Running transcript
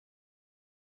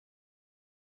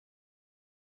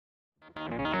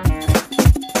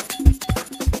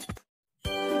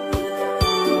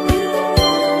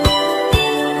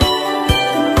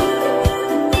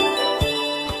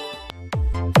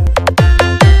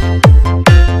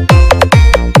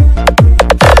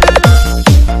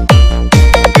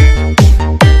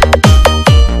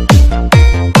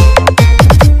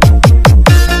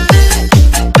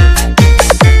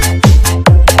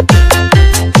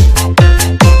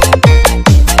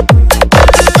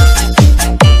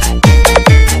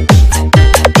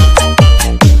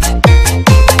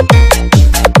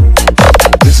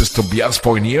Tobias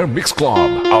Pioneer Mix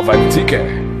Club avec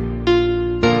Ticket.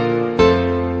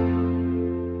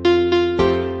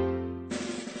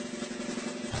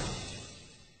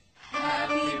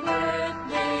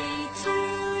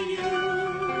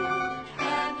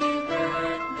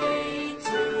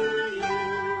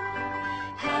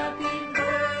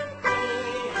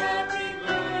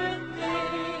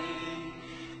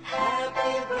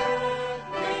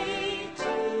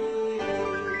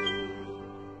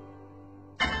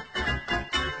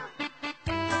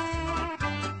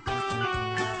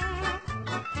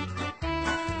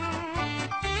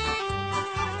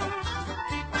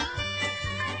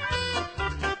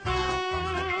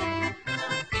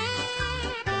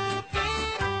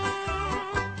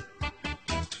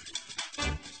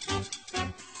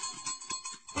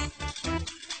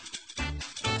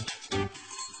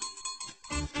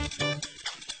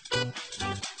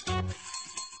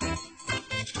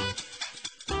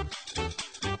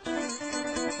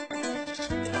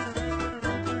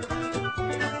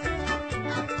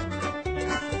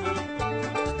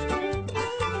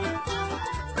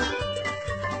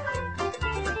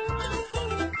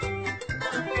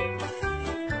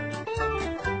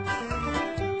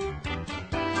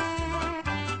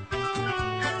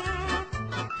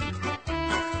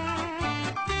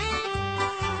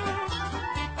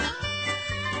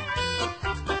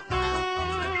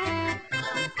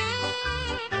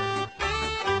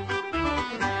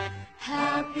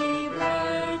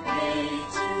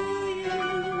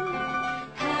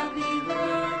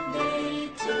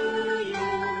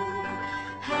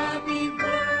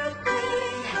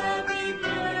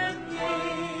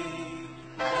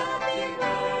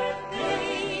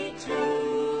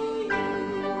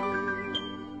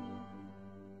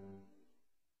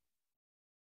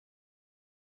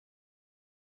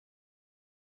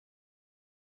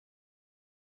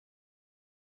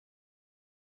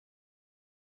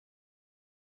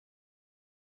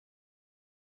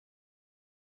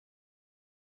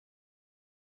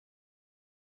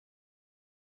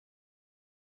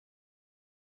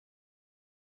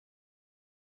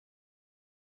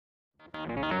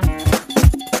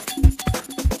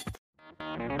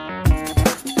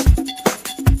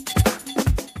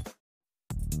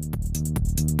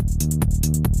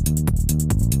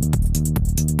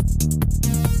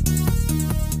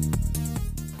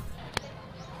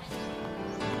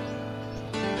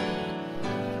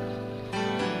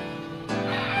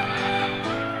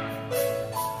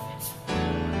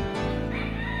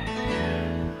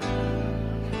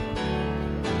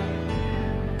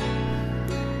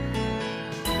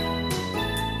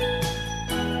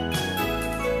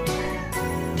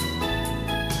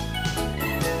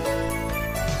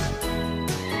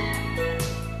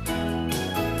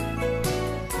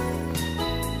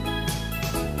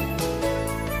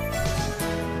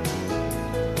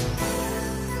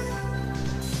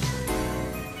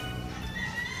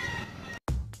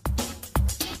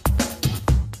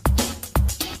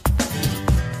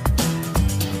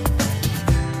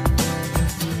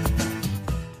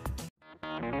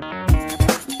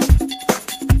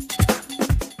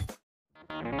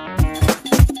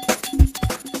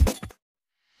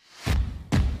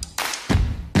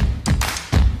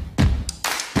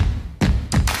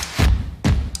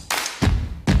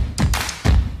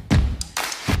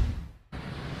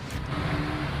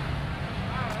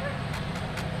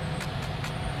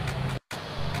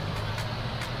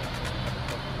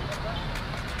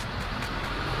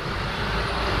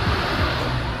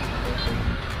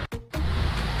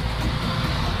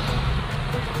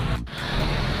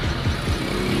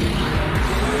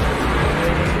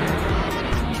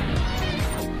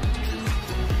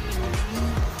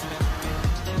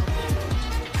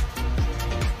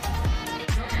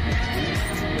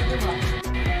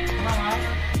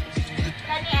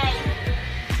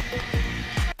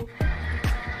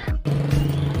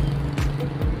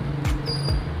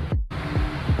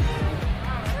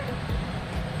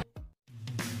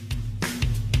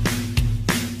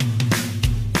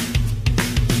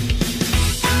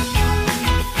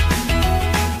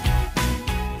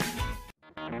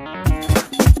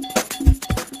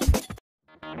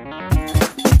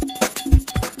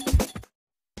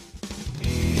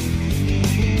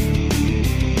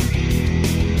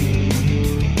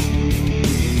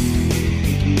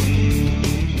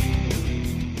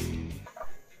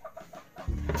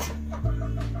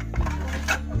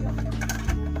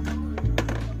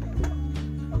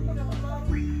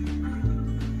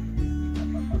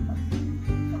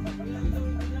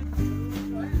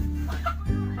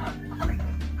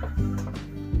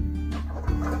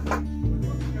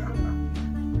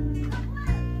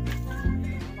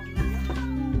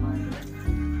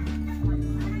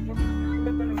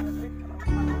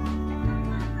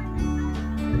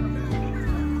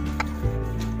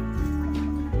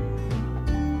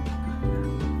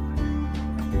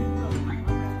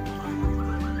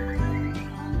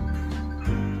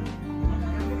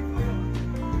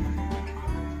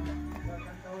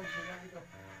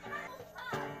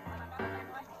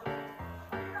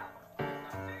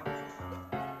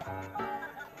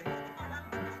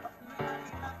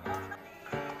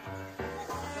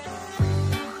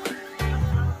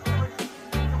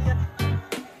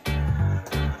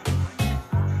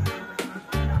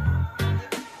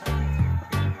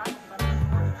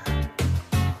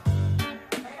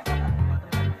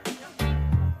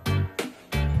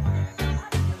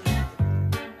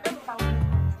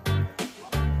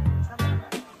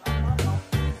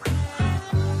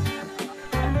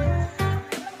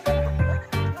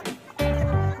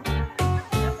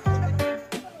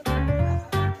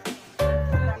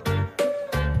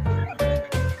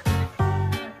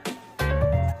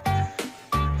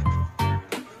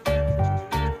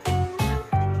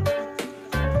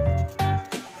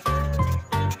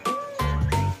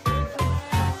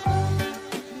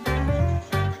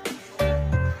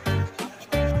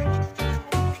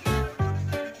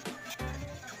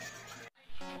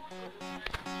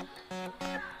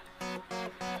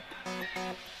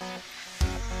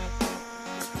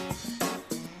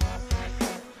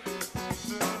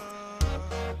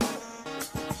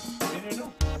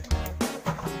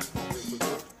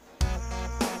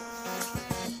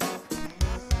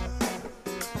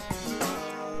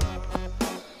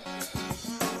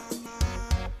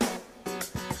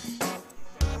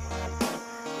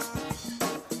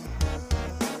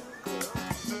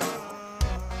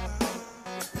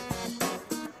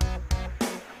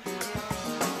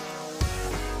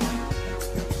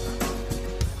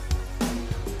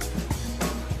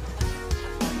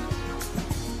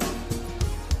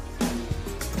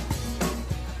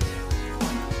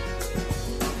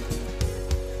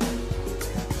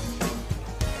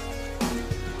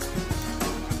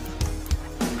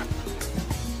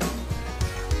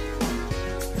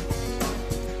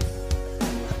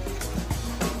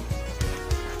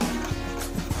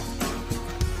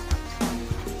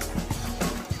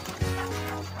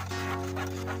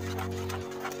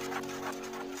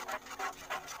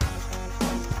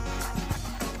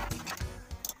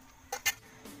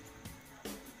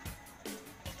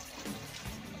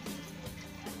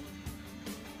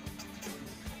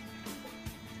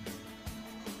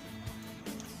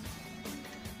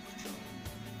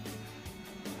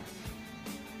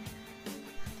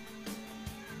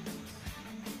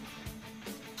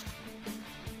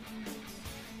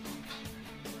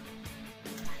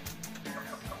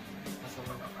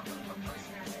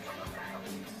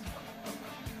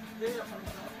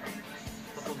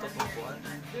 Papunta sa upuan.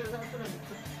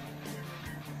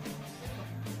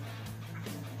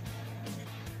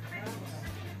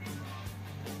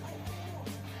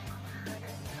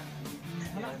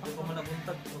 Hindi ko man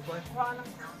nabuntag. Upuan.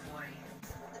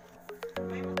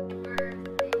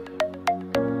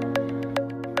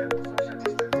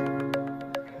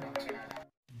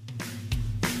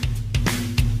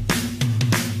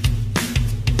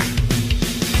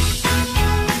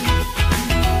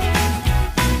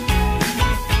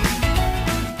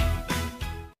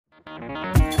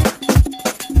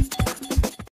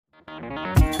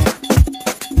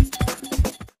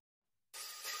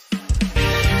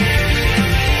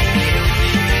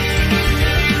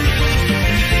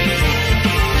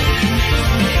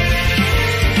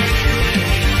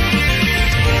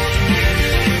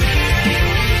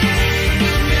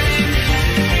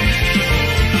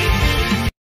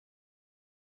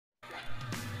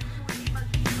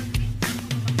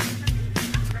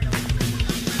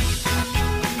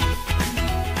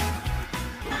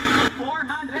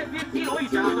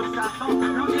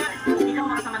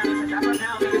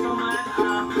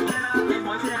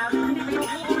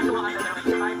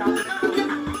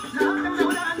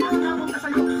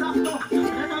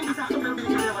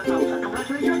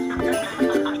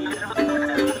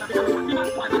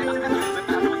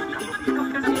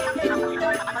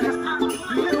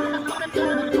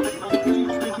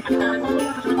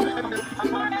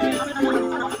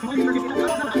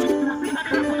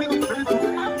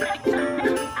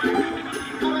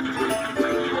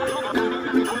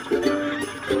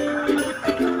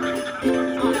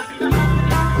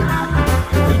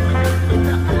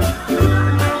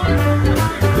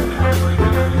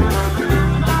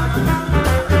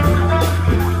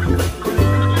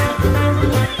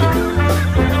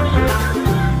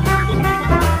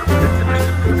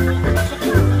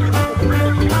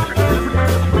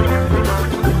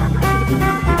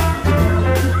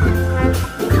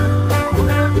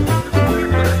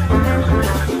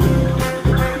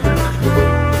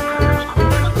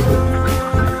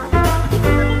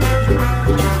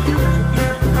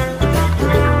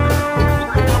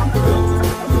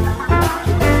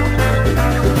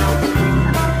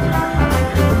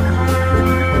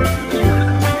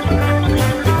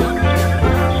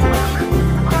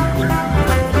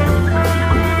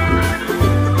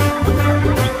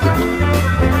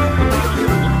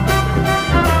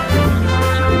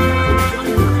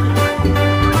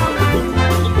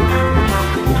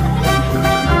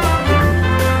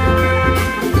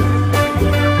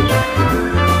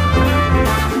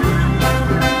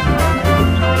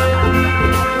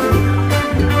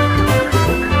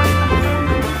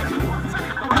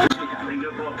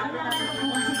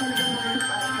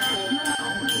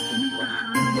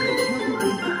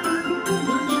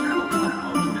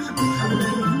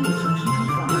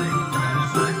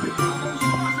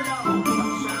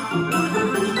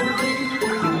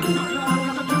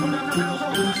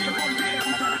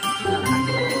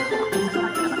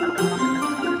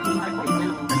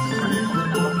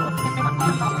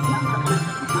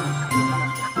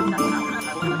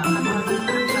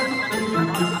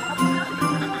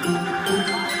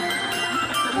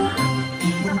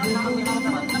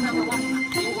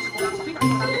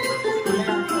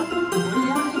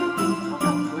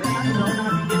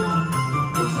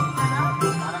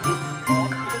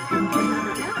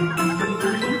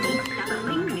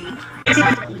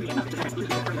 Worth.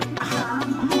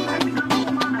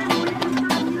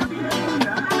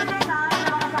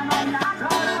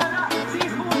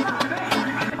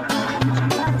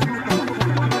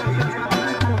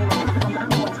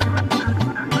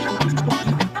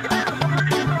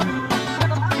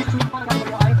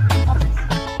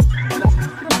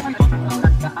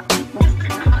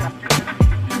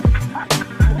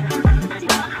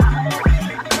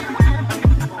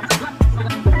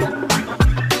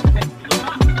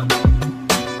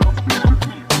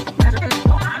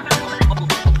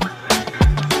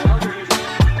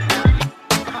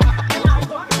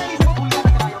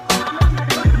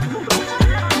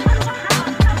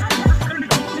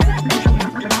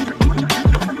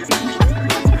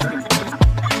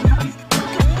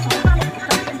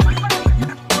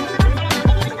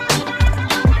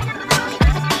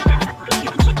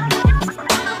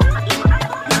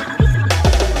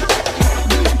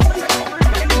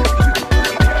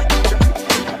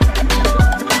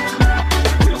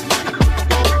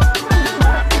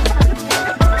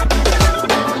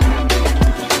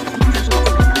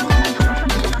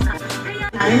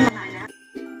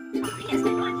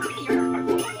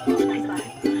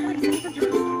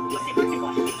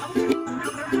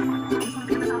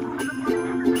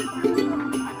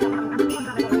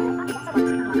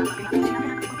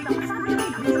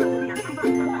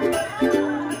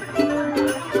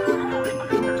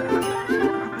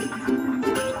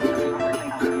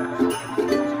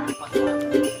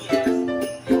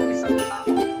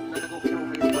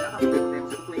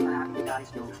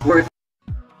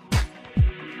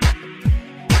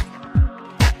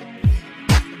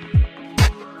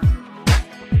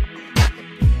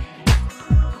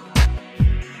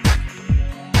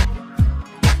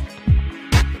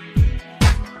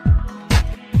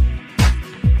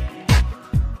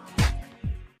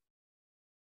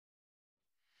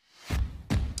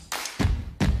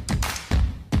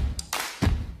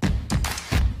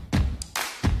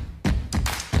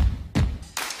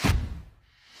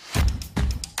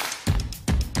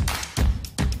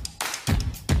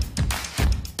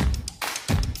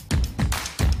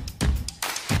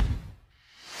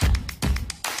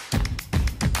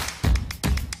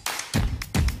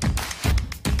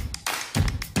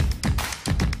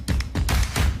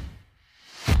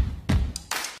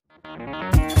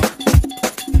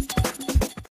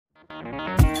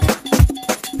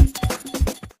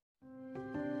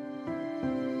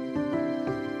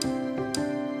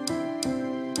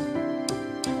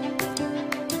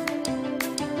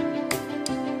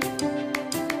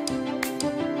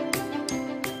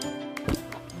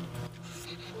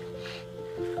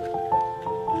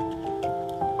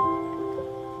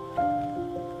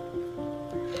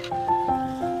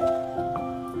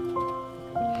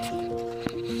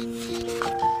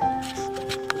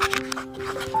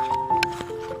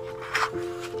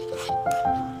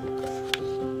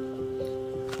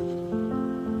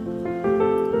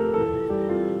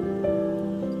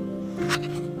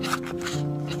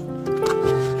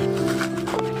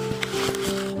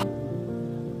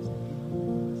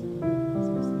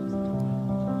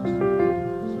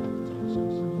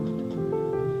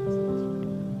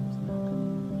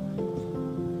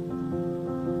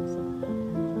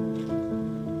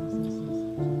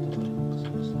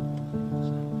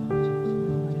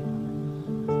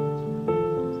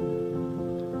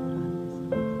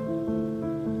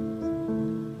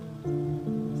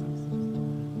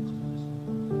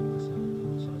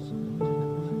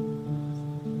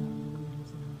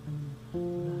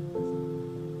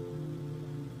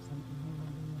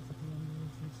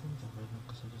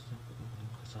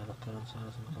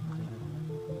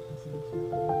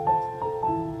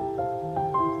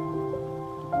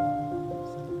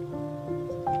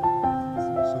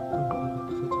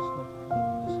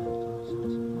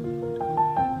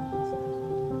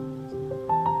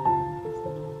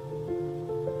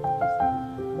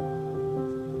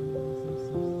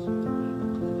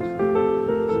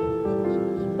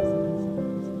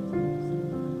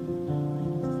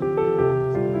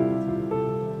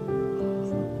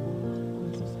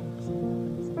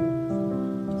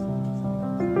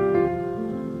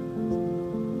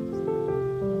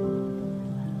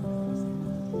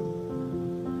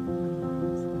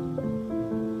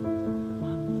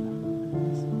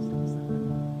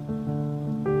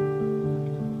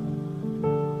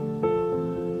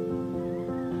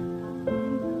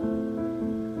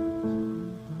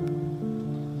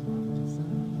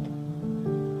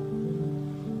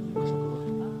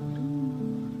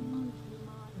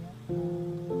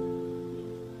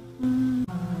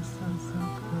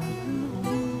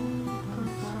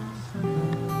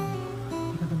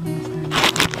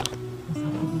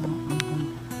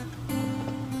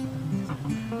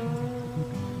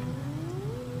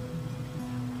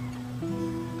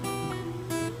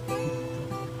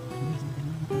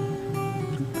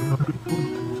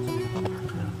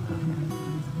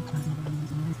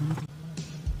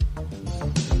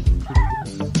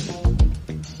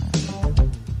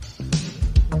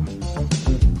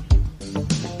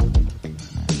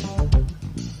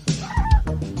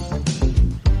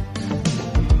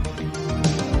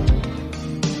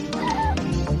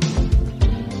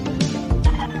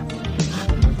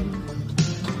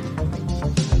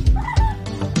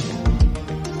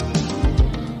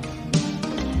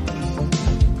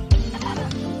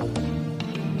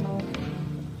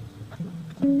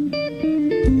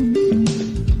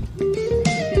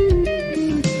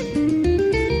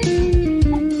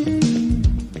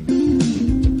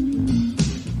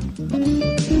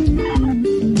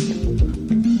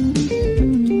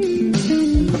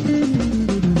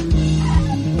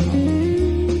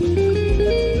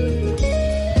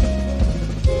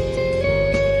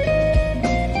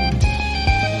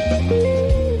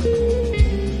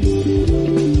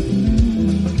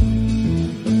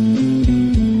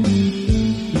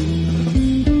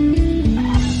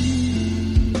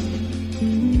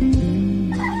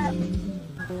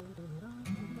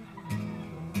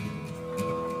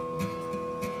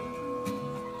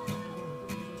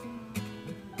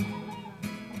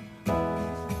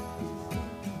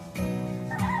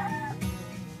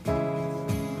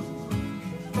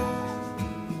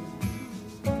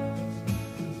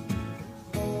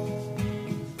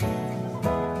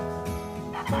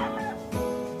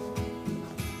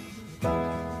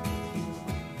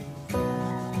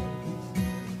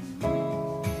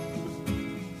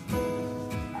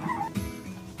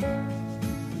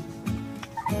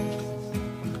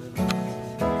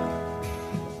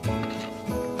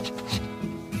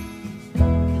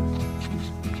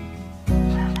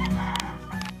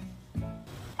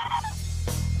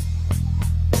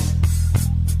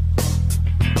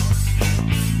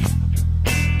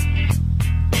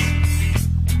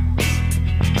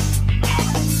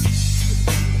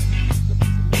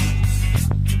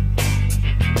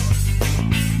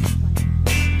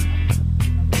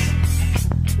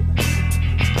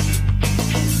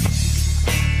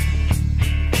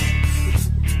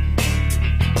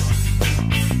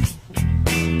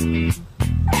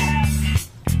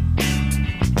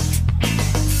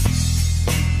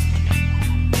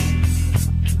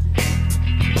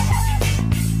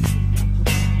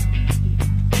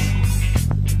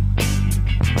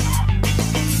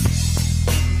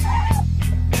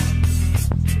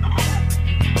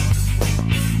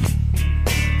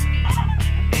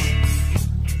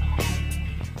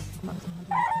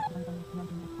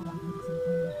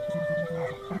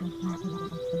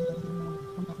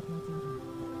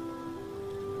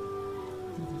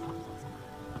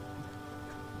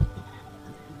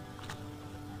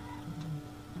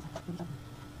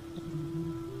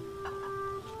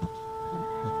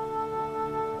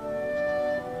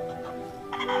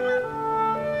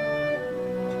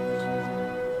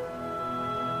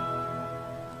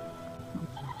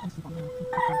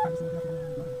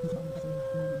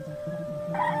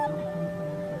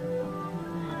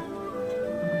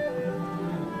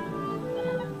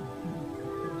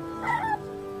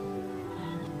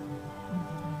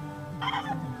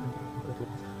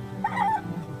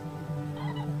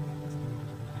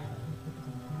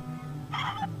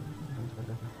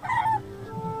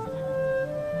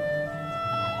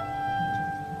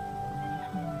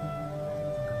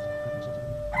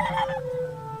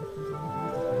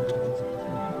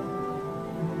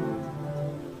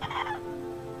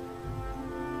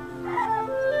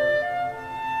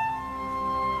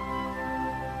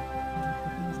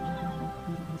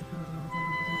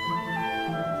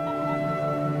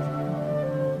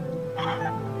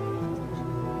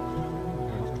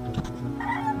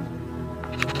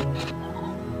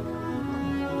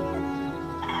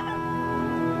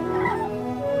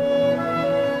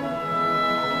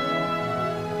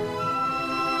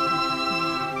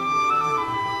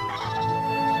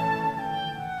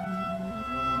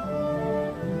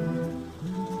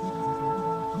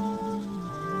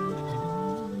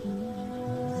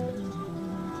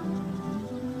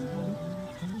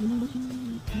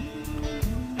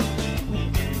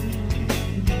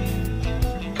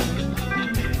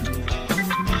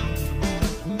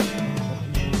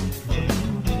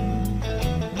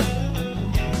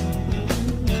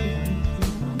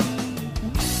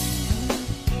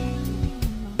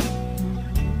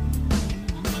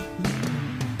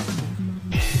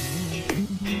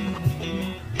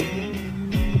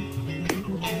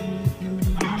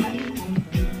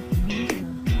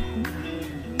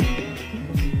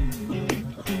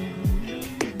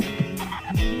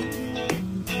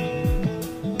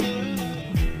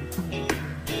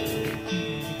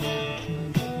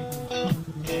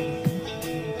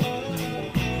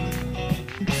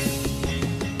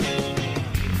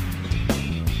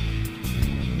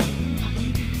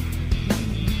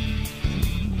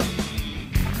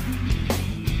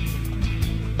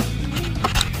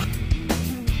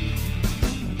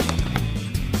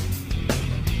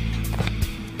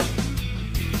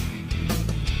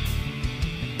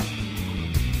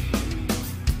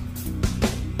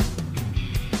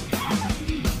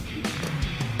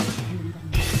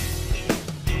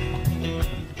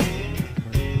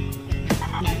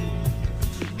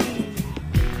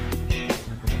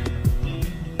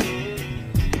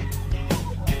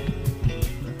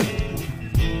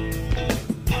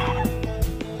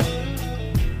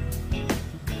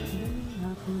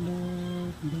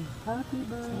 Happy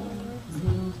birthday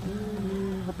to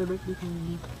you. Happy birthday to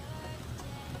you.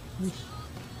 Wish.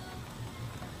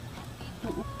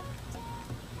 Oo.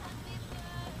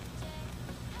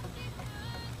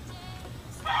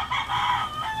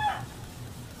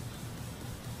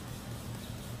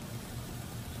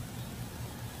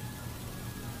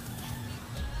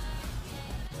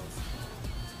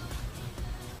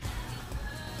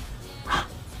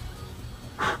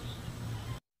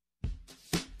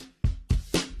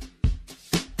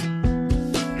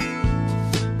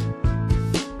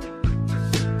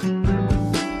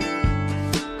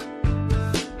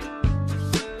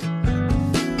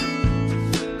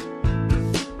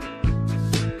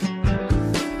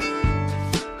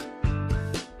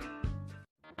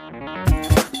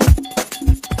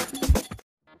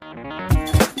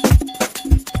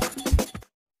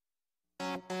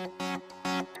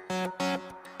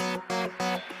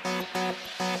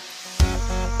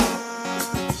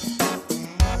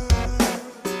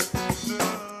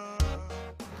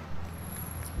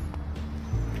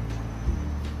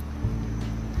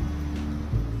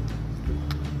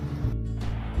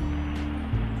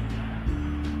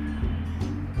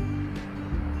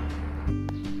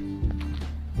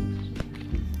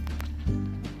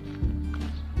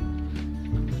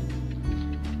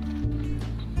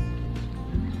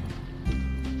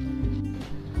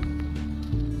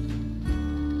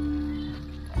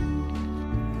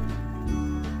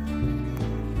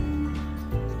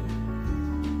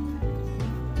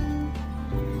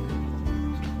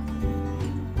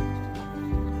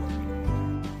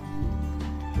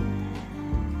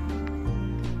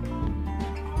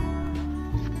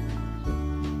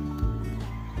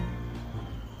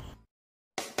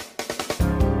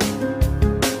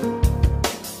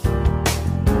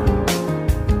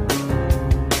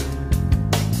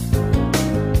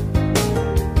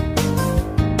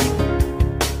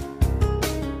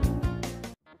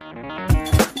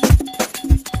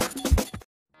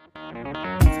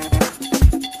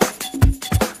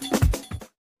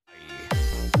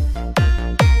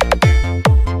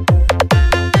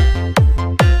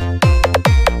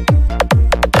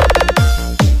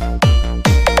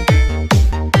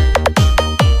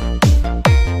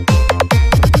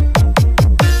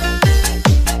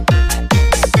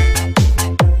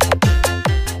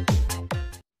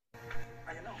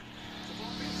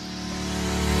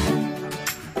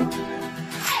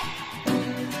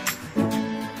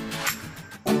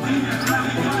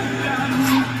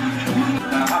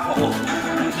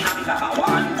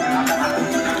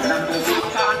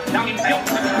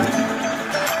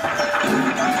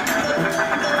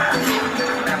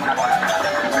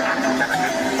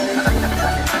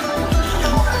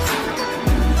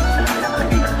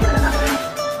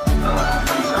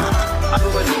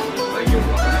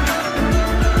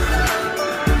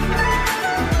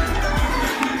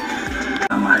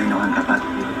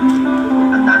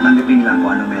 Tanggapin lang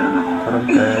kung ano meron ako. Parang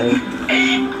kay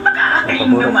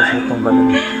napabura ko sa itong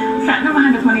balon. Sana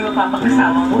mahanap mo ni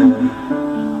mapapakasawa mo.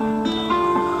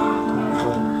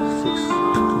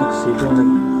 6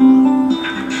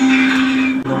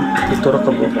 ito ra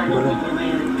ka balon.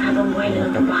 Habang buhay na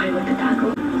lang ba kayo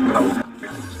magtatago?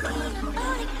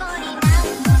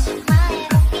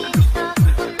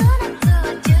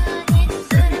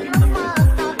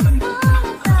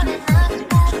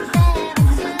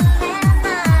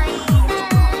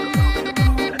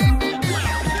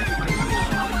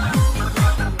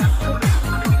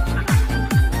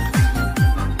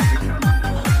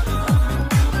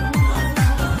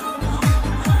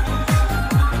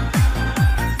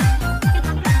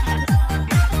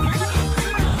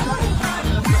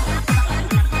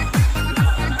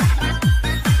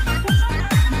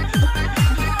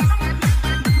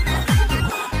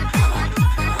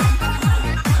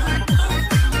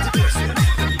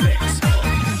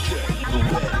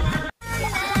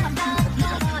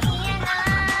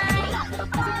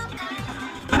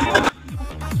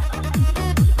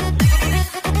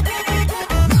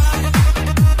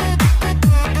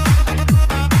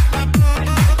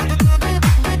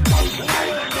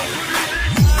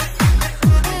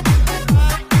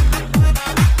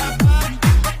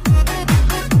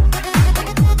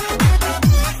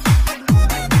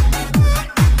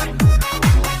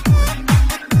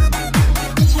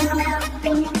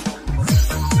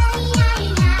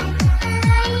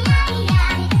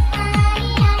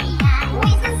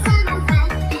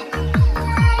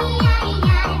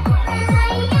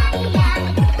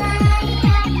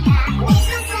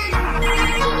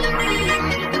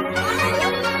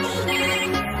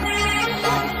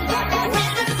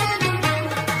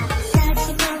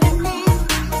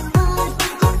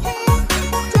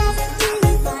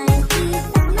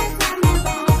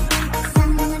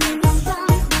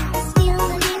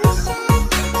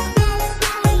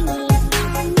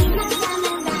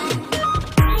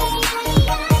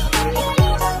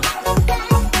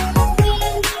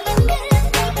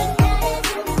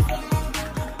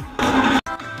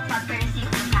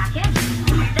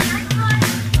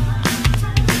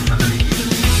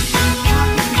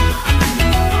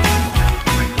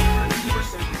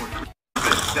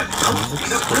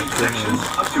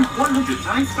 up to 100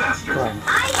 times faster.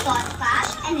 I thought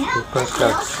fast and helpful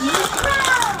helps you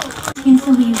grow. In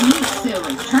so we read so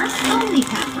trust only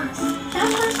Pampers.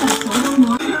 Pampers are so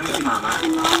small. Lang si Mama.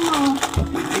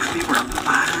 With mixed paper,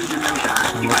 parang dyan lang siya.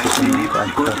 Iba-ibig sa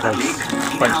likod at talig.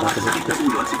 Inahawas sa sakit sa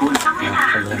ulo at sipon.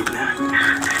 Look na.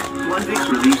 One Vicks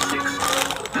relieves 6.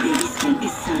 Baby skin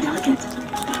is so delicate.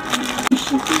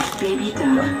 With Baby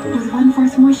Dove with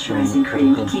 1/4 moisturizing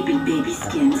cream, keeping baby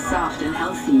skin soft and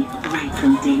healthy right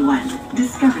from day one.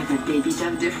 Discover the Baby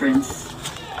Dove difference.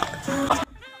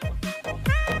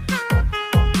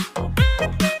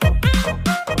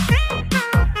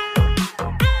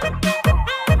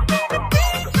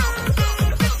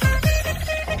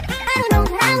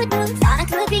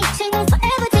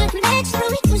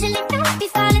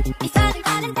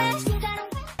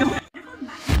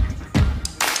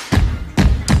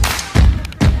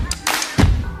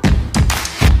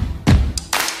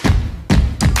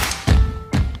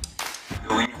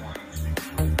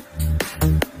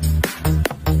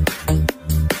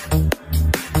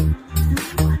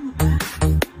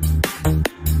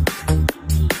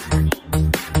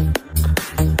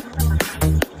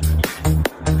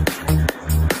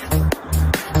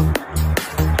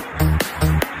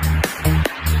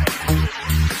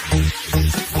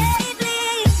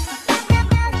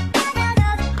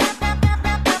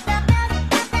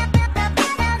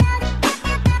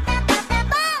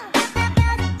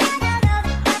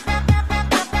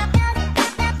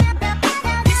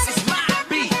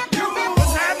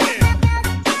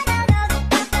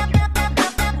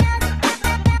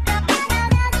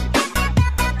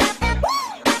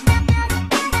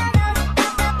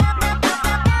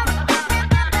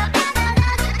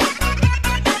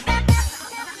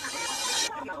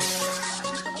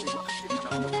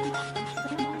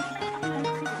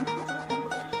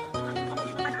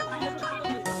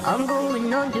 I'm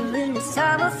going on during this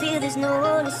time. I feel there's no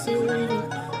one to save.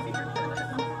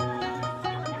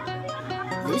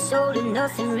 This all and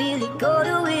nothing really got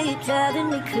away, driving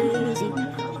me crazy.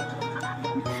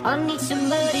 I need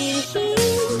somebody to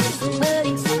heal,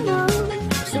 somebody to know,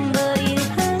 somebody to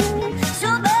hurt,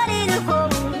 somebody to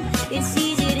hold. It's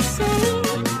easy to say,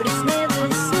 but it's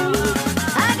never the same.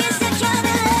 I guess I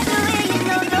kinda like the way you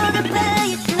know the play,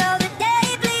 you know the day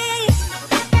bleeds.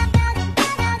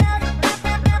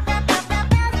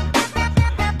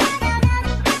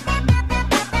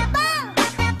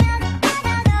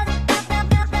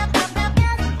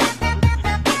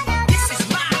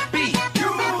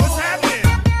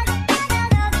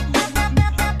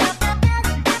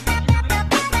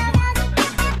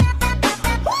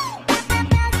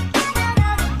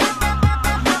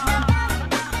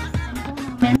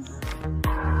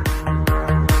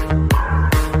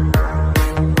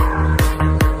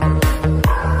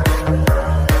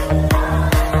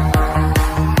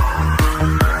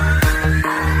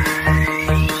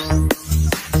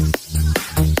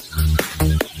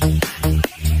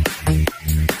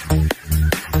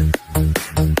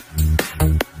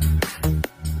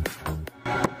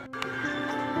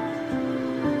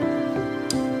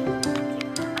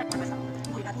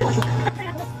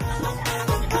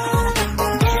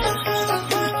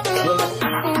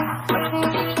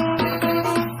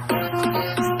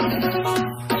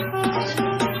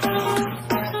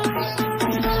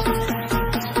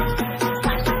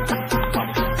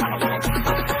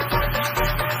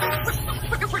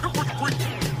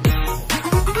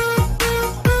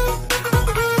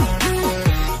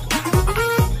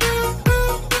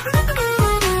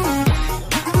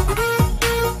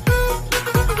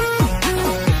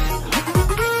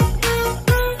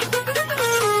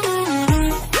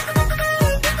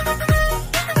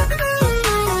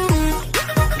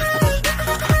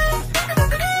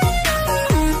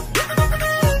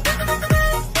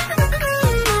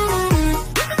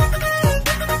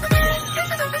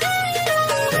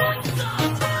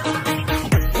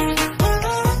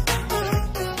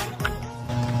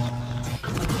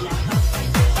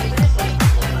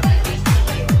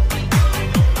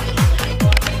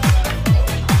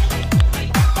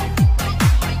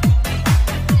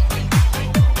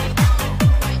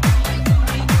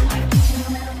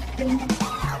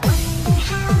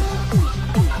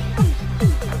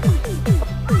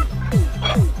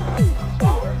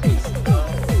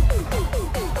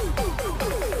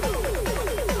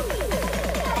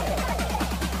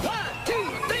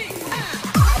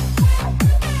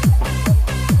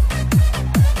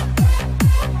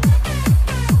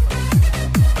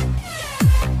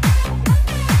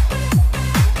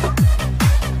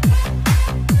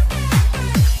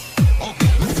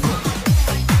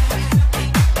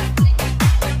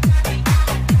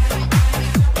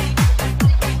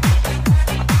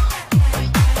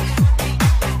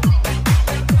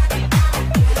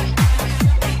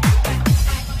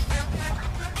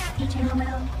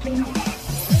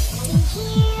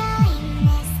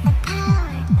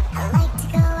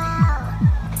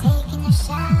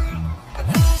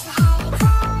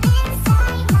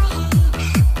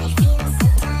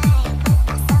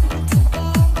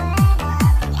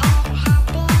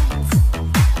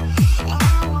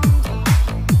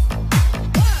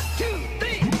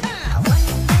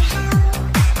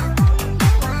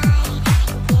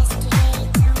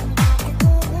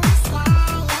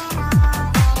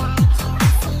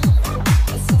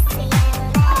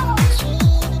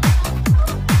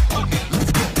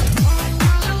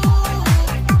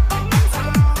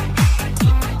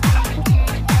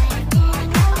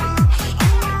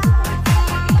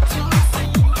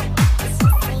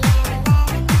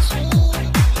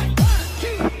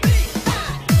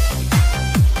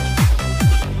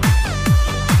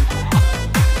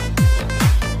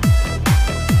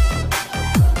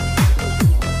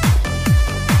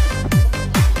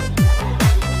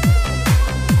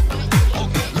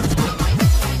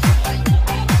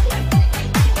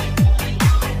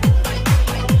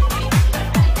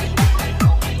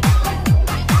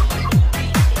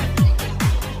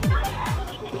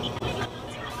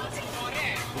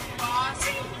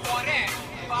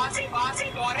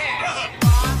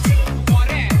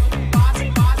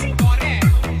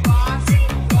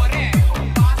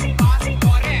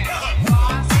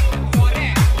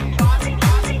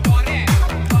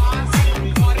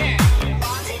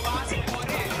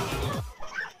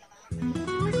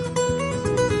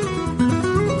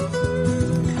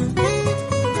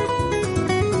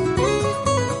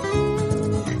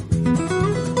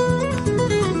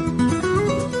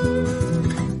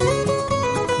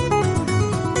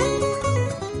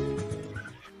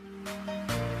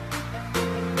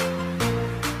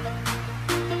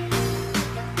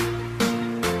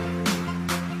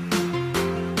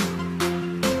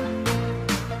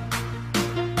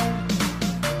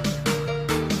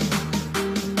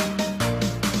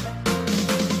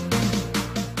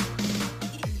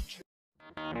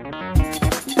 Happy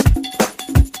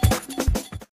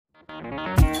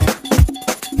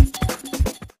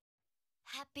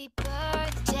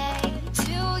birthday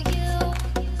to you.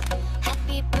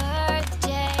 Happy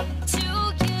birthday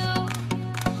to you.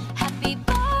 Happy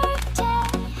birthday,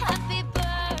 happy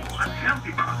birthday.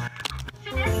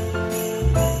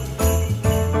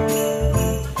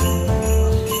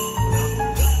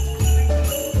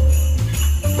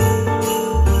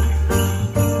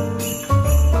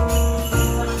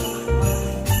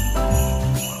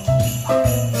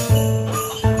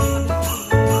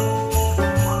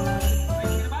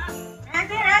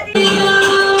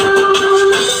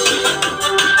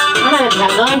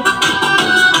 Ganon.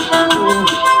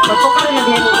 Magpukar na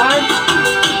din mo, Mark.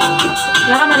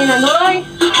 Naka marinanoy.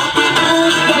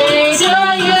 Birthday to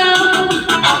you.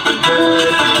 Happy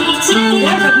birthday to you.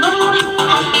 Happy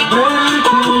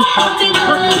birthday. Happy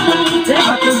birthday.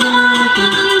 Happy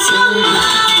birthday to you.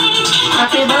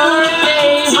 Happy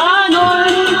birthday,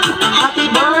 Manoy. Happy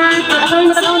birthday. Ano yung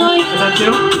matanaw, Noy? Happy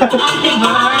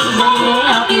birthday.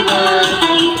 Happy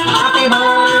birthday. Happy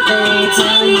birthday to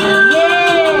you. Yay!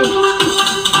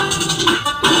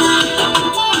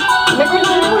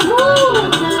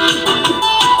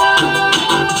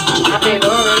 Happy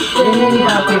birthday,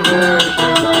 happy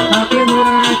birthday, happy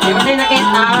birthday. Birthday na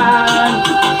kita.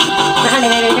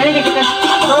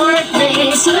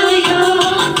 Birthday to you.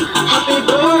 Happy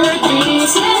birthday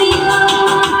to you.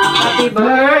 Happy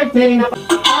birthday.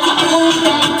 Happy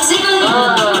birthday to you.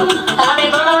 Happy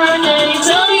birthday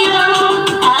to you.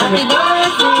 Happy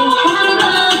birthday. Happy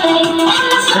birthday.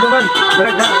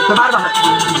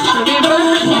 Happy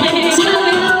birthday to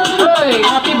you.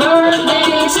 Happy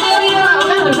birthday to you.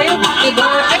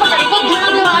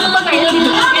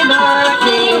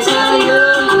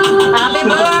 Happy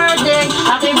birthday.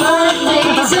 Happy birthday to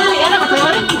you. Happy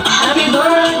birthday. Happy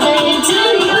birthday to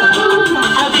you.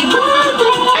 Happy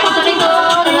birthday to you. Happy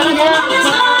birthday. Happy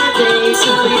birthday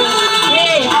to you.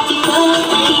 Yay. Happy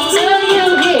birthday to you.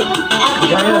 Yay.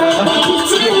 Happy birthday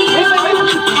to you.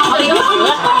 Happy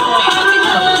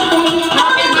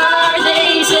birthday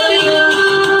to you.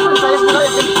 Happy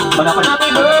birthday.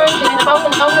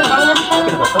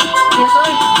 Paunan. Yes,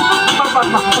 oy. Happy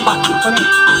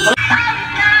birthday.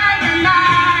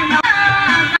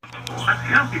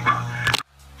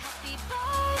 Happy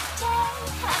birthday,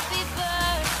 happy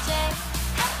birthday,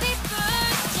 happy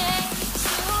birthday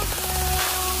to you.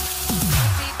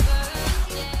 Happy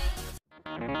birthday.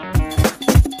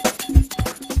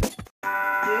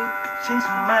 You change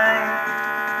my mind,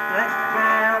 like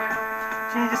brown,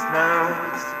 she just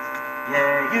knows.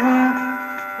 Yeah, you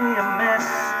be a mess,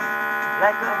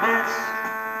 like a bitch,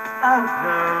 I would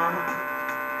know.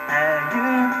 And you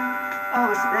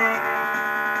always think,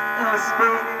 always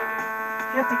speak,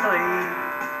 critically.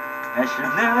 I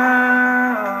should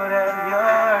know that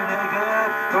you're no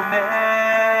good for me.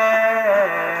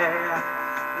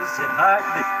 It's your heart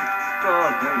that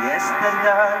goes, you're yes and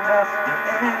you're no, you're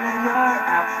in and you're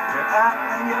out, you're up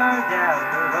and you're down,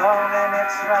 you're wrong and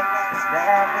it's right, it's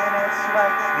bad and it's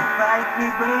right. We fight, we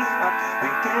break up, we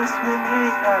kiss, we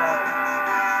make up.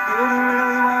 You don't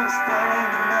really want to stay,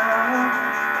 no.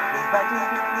 We fight, we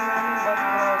break up,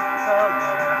 but cold,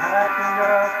 you're hot and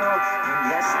you're cold, you're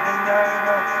yes and you're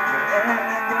no, you're in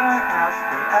and you're out,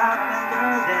 you're up and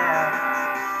you're down.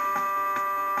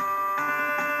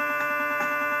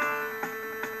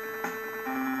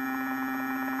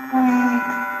 We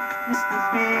used to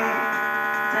be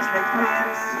just like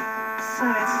twins, so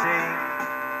they sing.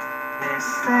 This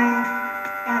same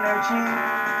energy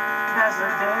has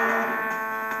a day,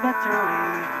 but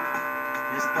truly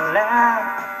used to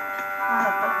laugh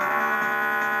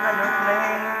under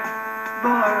plain,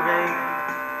 boring.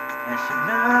 And you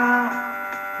know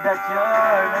that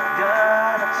you're not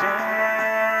gonna change.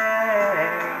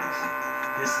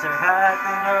 Cause you're hot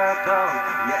and you're cold,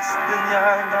 yes then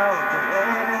you're no, you're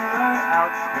in and you're out,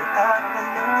 you're up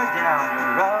and you're down,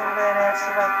 you're wrong and it's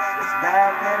right, it's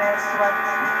bad and it's right.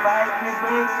 We fight, we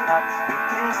break up, we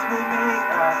kiss, we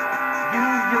make up. You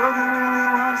don't really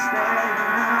want to stay, you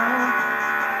know,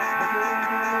 but you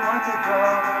really want to go.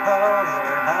 Oh,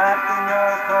 you're hot and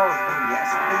you're cold, you're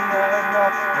yes and you're no,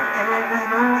 you're in and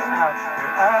you're out,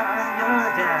 you're up and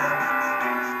you're down.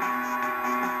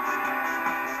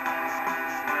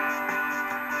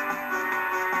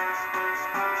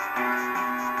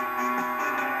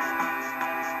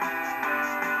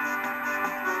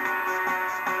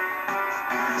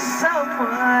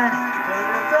 Someone, go to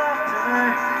the doctor,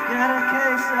 get a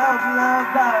case of love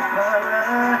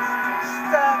bipolar.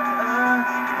 Stop her,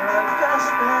 or a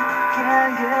duster,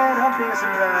 can't get off this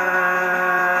ride.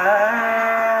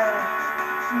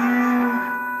 You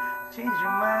change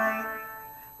your mind.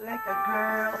 like a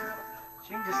girl,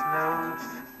 she just knows.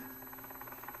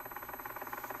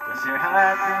 Cause you're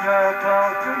hot and you're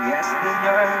cold, you're yes and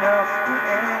you're no, you're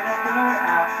in and you're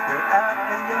out, you're up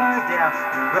and you're down,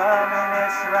 you're wrong and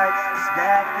it's right, it's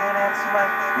black and it's white,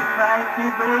 you fight,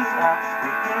 we break up, you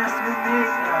kiss, we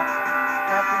make up,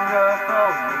 hot and you're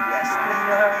cold, you're yes and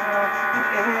you're no,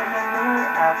 you're in and you're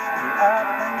out, you're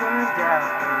up and you're down,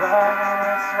 you're wrong and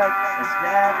it's right, it's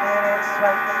black and it's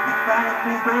white, you fight,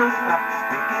 we break up,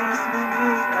 you kiss, we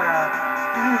make up,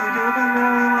 you don't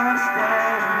really wanna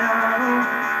stay, no.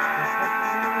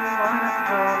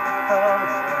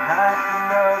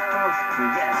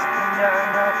 Yes, and you're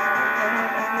no, you're in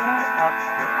and you're up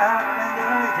and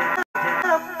you're down.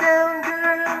 Uptown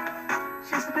girl,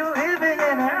 she's been living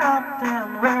in her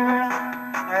uptown world.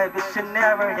 I bet she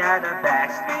never had a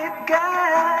backstreet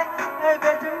guy. I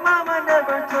bet her mama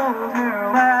never told her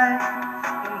why.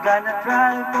 I'm gonna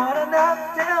try for an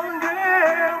uptown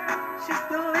girl. She's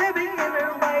still living in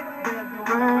her white bread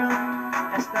world.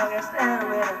 As long as they're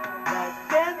with her like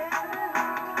that.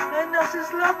 I know she's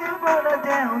looking for the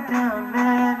downtown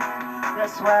man.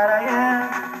 That's what I am.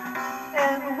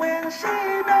 And when she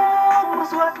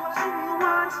knows what she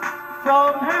wants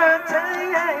from her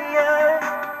time,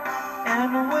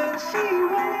 and when she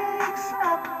wakes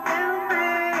up and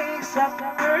makes up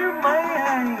her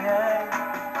mind,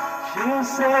 she'll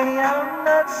say I'm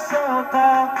not so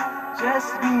tough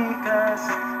just because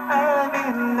I'm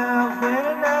in love with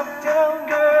an uptown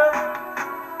girl.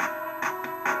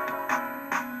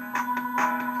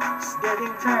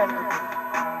 Getting tired of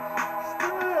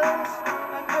stars.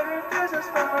 I got her presents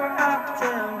from her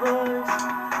uptown boys.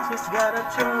 She's got a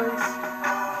choice.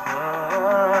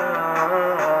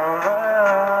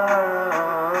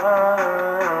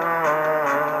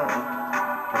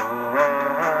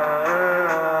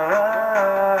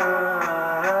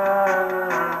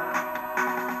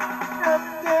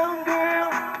 Uptown girl,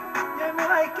 you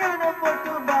know I can't afford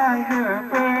to buy her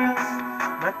pearls,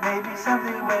 but maybe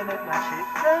someday when it magic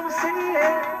comes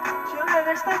in, she'll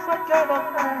understand what kind of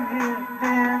I have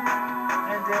been,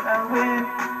 and then I win.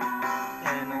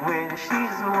 And when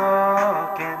she's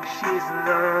walking, she's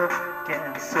looking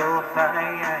so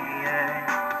fine,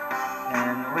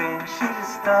 and when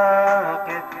she's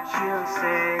talking, she'll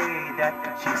say that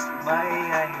she's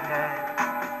mine.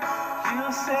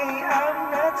 She'll say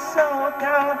I'm not so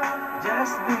tough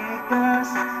just because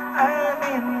I'm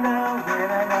in love with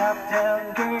an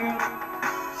uptown girl.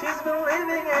 She's been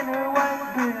living in her white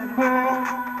bread world.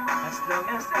 As long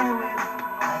as I win,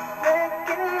 I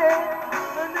take it.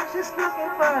 And now she's looking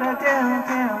for a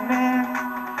downtown man.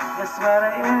 That's what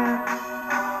I am.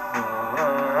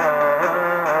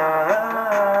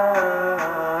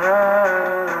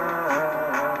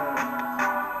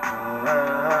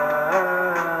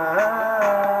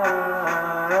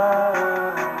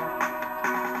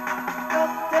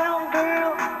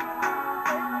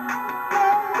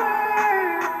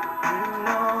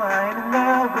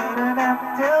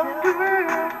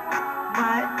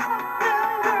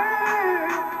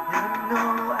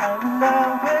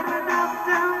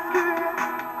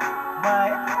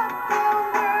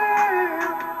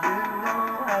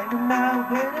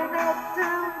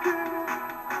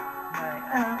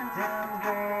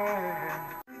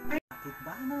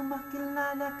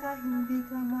 Hindi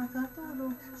ka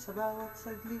makatulog, sa bawat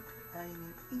saglit ay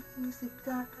nag-iisip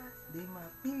ka. Di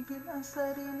mapigil ang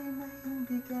sarili na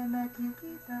hindi ka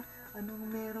nakikita.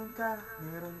 Anong meron ka?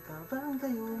 Meron ka bang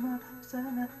gayuma?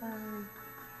 Sana ay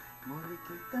muli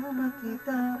kita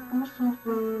makita, puso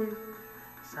ko'y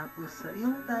sapo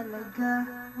sa'yo talaga.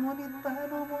 Ngunit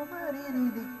paano mo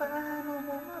maririnig, paano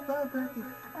mo mababatid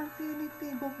ang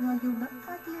tinitibok ngayon na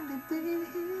aking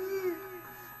dibdib?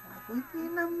 Ako'y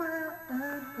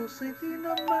tinamaan, puso'y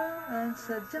tinamaan,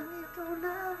 sadyang ikaw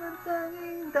lang ang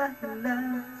tanging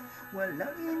dahilan.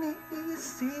 Walang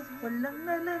iniisip, walang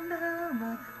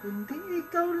nalalaman, kundi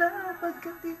ikaw lang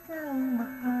pagkat ikaw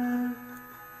mahal.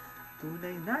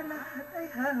 Tunay na lahat ay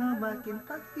hahamakin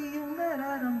pag iyong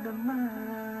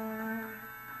nararamdaman.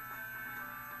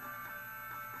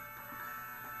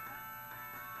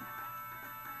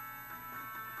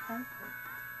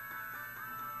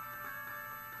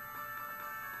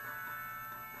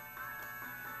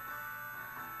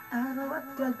 Araw at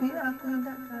gabi ako'y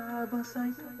nakaabang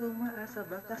sa'yo, umaasa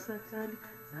baka sakali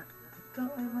na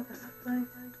ikaw ay makasabay.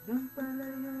 Yun pala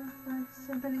yun ay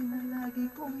sandali na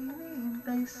lagi kong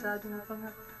hinihintay. Sabi mo pa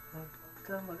nga, huwag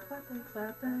ka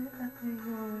magpatay-patay at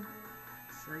ngayon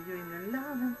sa'yo'y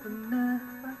nalaman ko na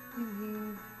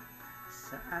patingin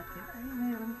Sa akin ay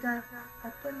meron ka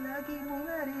at palagi mong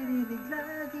naririnig,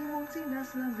 lagi mong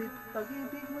sinasabit,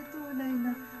 pag-ibig mo tunay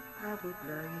na abot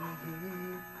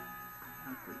langit.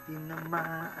 Ako'y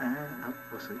tinamaan, ang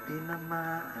puso'y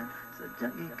tinamaan,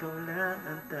 sadyang ikaw lang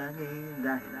ang tanging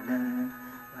dahilan.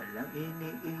 Walang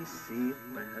iniisip,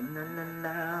 walang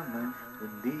nalalaman,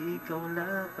 kundi ikaw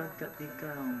lang pagkat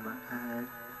ikaw mahal.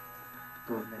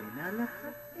 Tunay na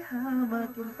lahat ay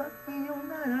hamakin pag iyong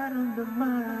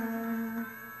nararamdaman.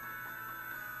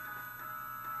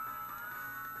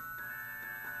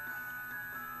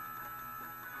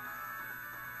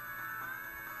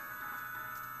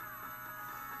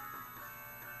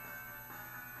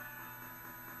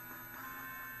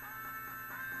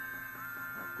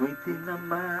 Ako'y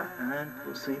tinamaan,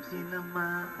 puso'y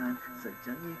tinamaan,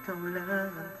 sadyang ikaw lang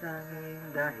ang tanging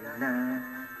dahilan.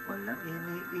 Walang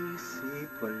iniisip,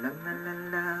 walang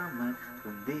nalalaman,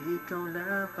 kundi ikaw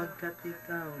lang pagkat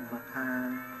ikaw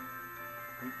mahal.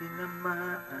 Ako'y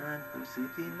tinamaan, puso'y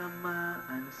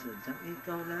tinamaan, sadyang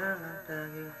ikaw lang ang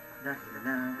tanging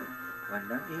dahilan.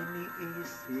 Walang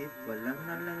iniisip, walang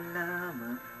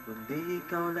nalalaman, kundi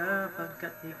ikaw lang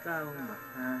pagkat ikaw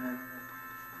mahal.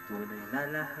 Tunay na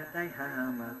lahat ay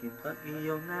hahamakin pag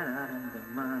iyong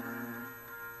nararamdaman.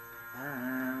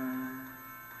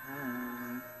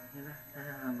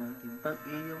 Hahamakin pag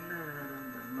iyong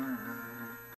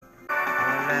nararamdaman.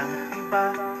 Walang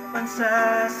iba pang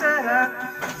sasarap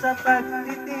sa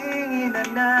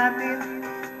pagtitinginan natin.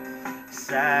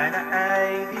 Sana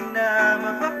ay di na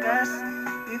mabakas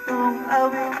itong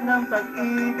awit ng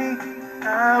pag-ibig.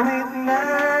 Awit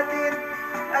natin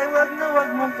ay wag na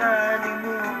wag mong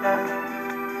kalimutan.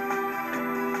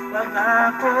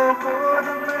 Pangako ko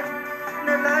naman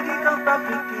na lagi kang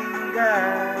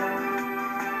pakikinggan,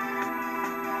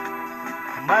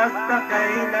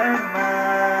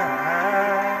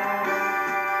 magpakailanman.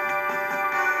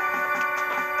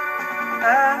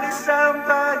 Ang isang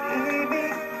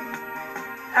pag-ibig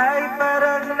ay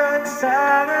parang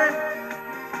lansangan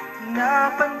na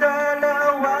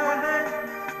pandalawahan.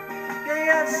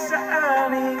 Kaya sa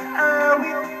aming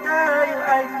awit tayo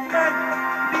ay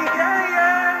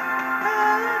magbigayan.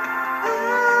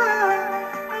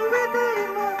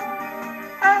 Awitin mo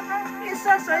at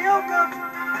isasayaw ko.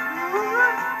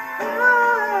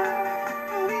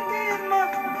 Awitin mo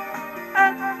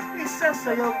at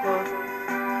isasayaw ko.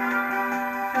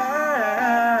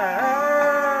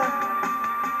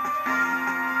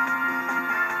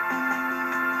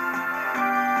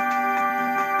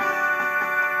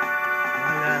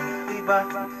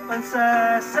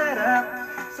 Pansasarap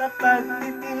sa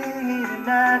pagtitingin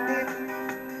natin.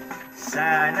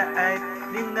 Sana ay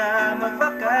di na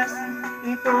magbakas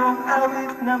itong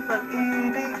awit ng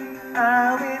pag-ibig.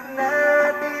 Awit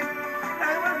natin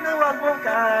ay wag na wag mong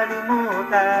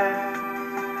kalimutan.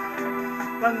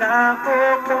 Pangako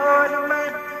ko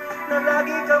naman na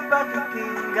lagi kang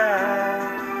pakikinggan,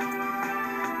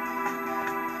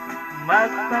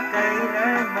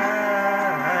 magpakailanman.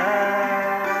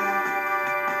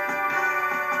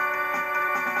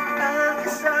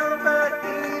 Isang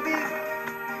pag-ibig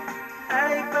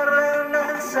ay parang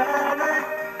lansangan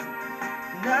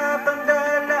na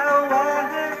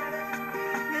pandalawahan.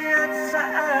 Ngayon sa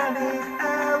aming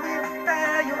awit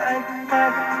tayo ay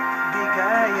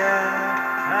magbigayan.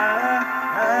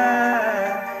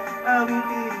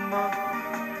 Awitin mo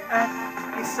at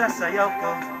isasayaw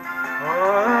ko.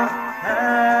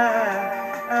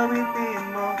 Awitin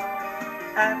mo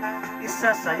at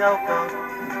isasayaw ko.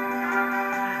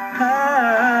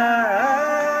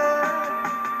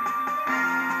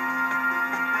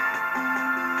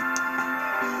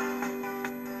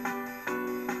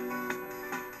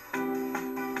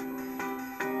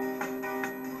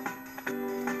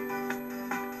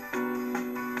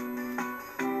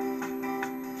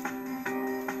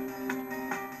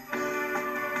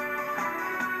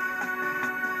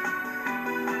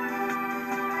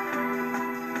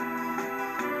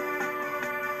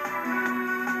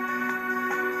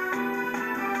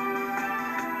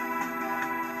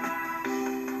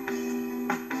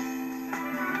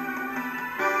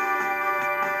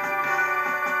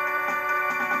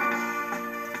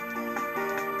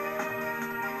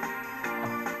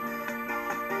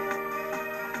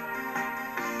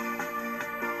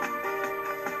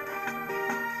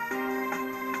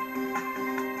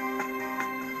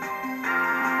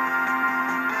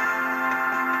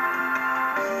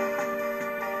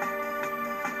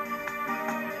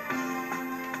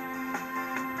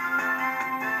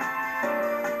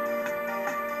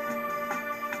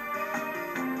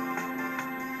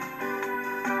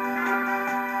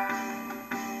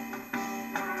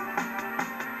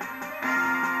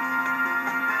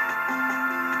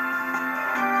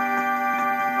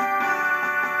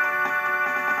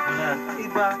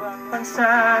 Nag-iba pang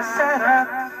sasarap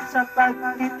sa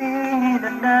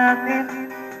pagtitinan natin.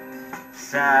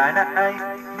 Sana ay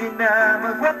di na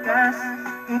magwakas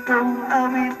itong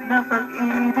awit na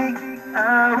pag-ibig.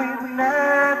 Awit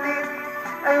natin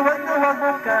ay wag na wag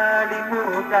mong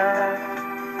kalimutan.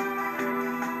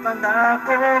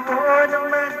 Pangako ko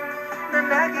naman na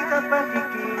lagi ka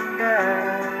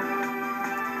pakikinggan,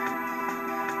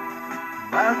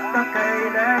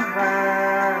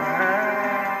 magpakailanman.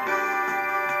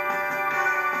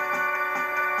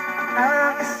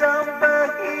 Ang isang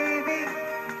pag-ibig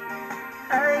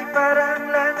ay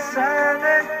parang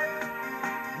lansangan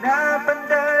na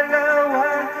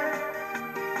pandalawahan.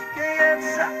 Kaya't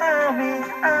sa aming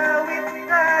awit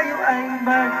tayo ay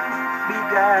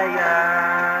magbigayan.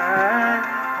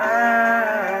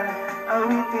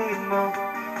 Awitin mo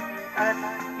at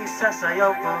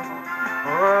isasayaw ko.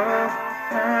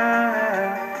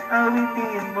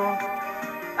 Awitin mo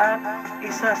at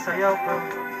isasayaw ko.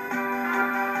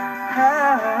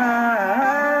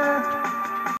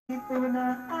 Ito na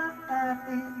ang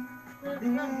ating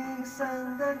muling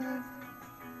sandali.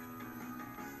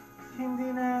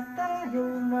 Hindi na tayo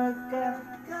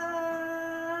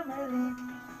magkakamali,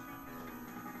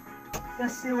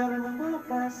 kasi walang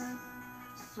bukas.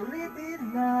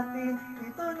 Sulitin natin,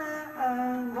 ito na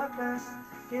ang wakas.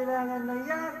 Kailangan na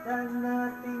yata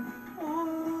nating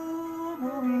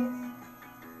umuwi.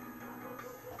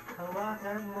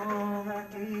 Hawakan mo ang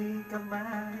aking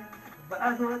kamay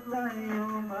bago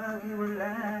tayo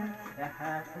maghiwalay.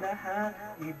 Lahat-lahat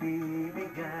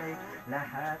ibibigay,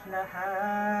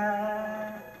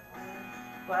 lahat-lahat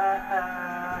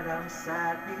paalam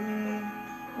sa ating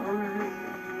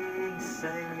uling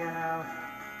sayaw.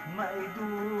 May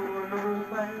dulo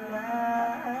pala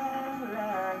ang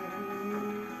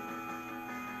langit,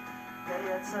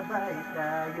 kaya't sabay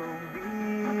tayong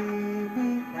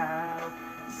bibitaw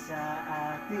sa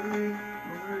ating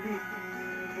uling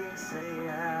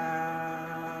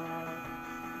sayaw.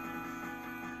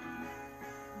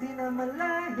 Di na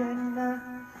malayan na,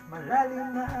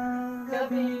 malalim na ang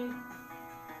gabi,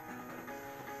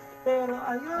 pero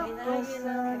ayoko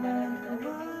sanang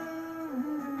naman.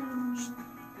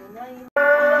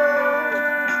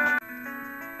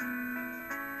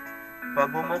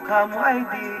 Pagmumukha mo ay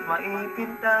di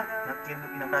maipinta,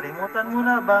 nakalimutan mo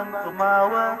na bang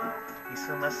tumawa?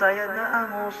 Isumasaya na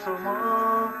ang uso mo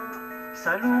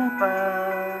sa lupa.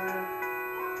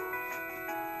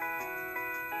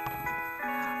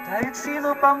 Kahit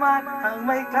sino pa man ang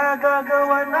may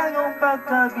kagagawa ng iyong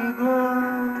pagkabigo,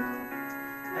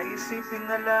 ay isipin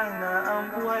na lang na ang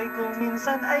buhay kong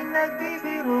minsan ay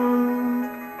nagbibiro.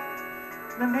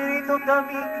 Nandito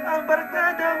kami, ang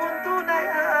barkada mong tunay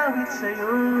aawit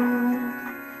sa'yo.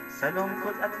 Sa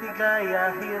lungkot at ligaya,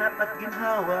 hirap at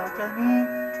ginhawa, kami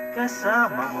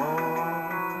kasama mo.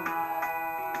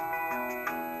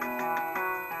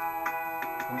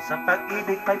 Kung sa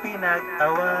pag-ibig may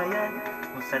pinag-awayan,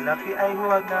 kung sa lapi ay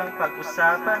huwag ng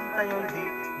pag-usapan, tayo'y di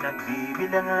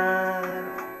nagbibilangan.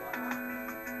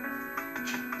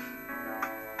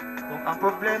 Kung ang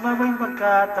problema mo'y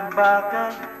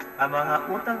magkatambakan, ang mga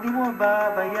utang di mo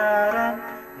babayaran,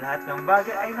 lahat ng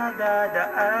bagay ay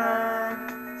nadadaan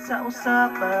sa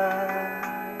usapan.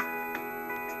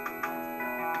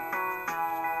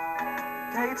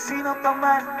 Kahit sino pa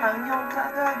man ang iyong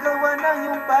kagagawa ng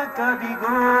iyong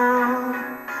pagkabigo,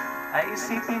 ay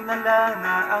isipin na lang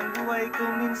na ang buhay ko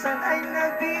minsan ay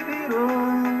nagbibiro.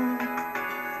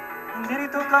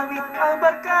 Dito kami, ang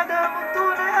barkada mong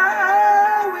tunay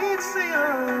aawit sa'yo.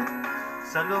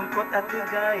 Sa lungkot at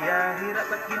ligaya, hirap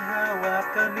at ginhawa,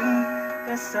 kami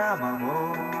kasama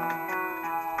mo.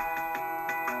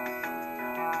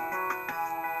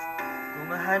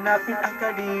 Kung mahanapin ang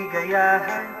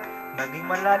kaligayahan, maging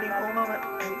malalim o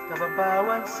mamatay,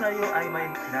 kababawan sa'yo ay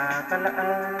may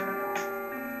nakalaan.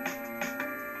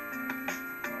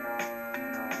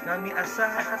 Kami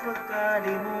asahan at huwag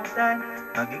kalimutan,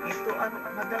 maging ito ang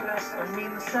madalas o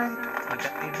minsan,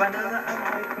 magkaiba na nga ang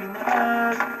may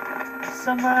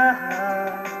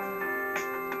pinagsamahan.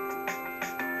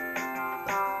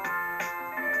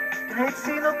 Kahit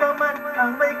sino pa man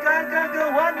ang may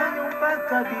kagagawa ng iyong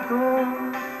pagkabigo,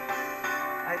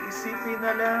 ay isipin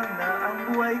na lang na ang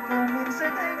buhay ko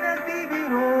minsan ay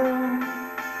nagbibiro.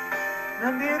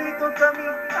 Nandito kami,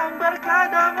 ang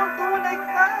barkada mong tunay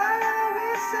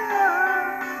aawit sa'yo.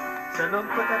 Sa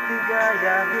lungkot at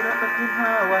ligaya, hirap at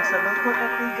ginhawa. Sa lungkot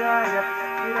at ligaya,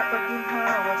 hirap at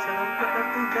ginhawa. Sa lungkot at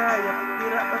ligaya,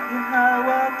 hirap at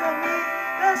ginhawa, kami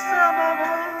kasama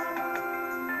mo.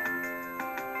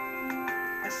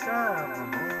 Kasama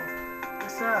mo,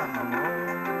 kasama mo,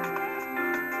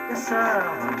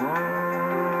 kasama mo,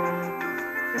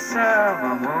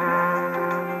 kasama mo.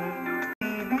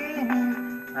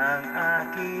 Ibinin ang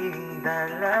aking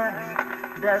dalangin,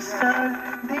 dasal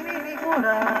dininig mo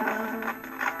na.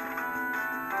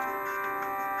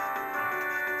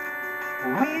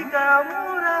 Wika mo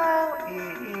raw,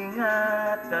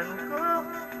 iingatan ko,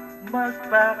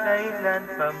 magpakailan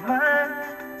pa man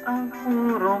ang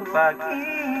purong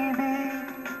pag-ibig.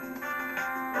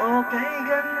 Okay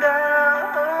ganda,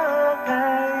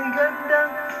 okay gandang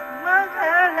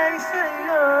mag-alay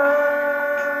sa'yo.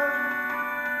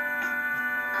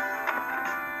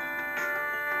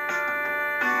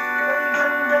 Okay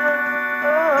ganda,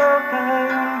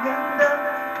 okay gandang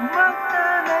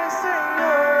mag-alay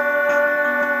sa'yo.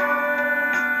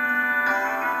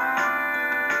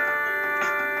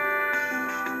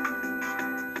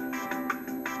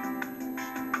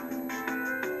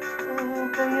 O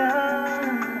kaya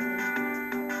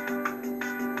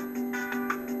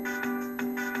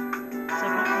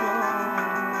sagot mo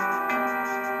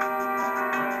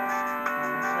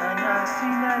sana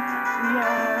sina't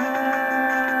yan.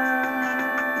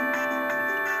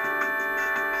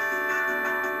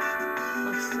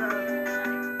 Sa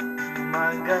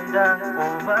magandang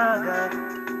umaga,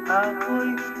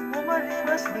 ako'y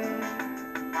umalibas din.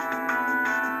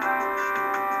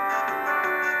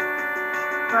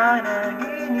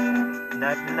 Panaginip,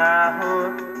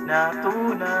 naglaho,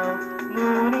 natunaw,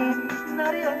 ngunit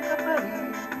nariyan ka pa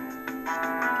rin.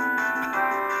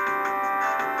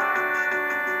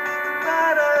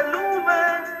 Para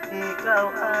luman, ikaw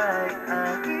ay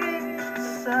aking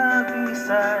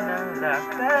sabisa ng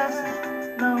lakas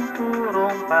ng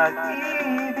purong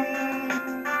pag-ibig.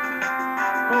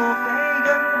 Okay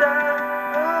ganda,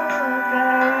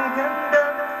 okay ganda,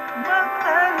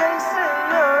 mag-alay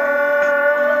sa'yo.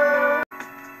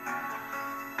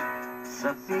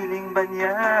 Sa piling ba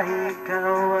niya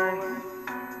ikaw ay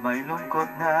may lungkot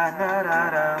na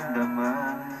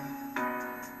nararamdaman?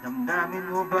 Damdamin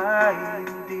mo ba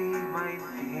hindi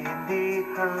maintindihan?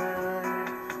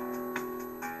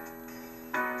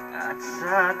 At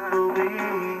sa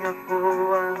tuwing ako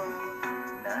ang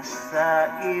nasa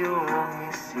iyong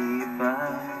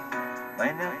isipan,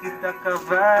 may nakita ka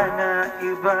ba na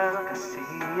ibang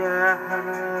kasiyahan?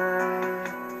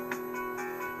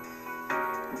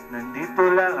 Nandito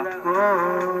lang ako,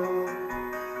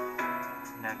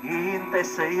 naghihintay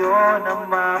sa'yo na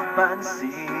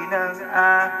mapansin ang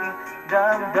aking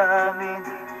damdamin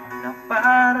na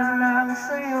para lang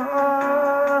sa'yo.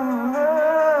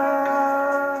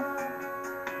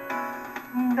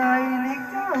 Dahil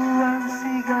ikaw ang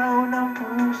sigaw ng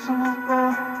puso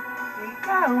ko,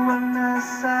 ikaw ang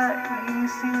nasa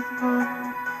isip ko,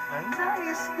 ang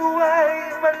nais ko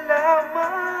ay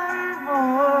malaman mo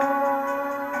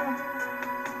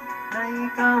na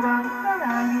ikaw ang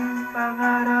tanging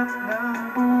pangarap ng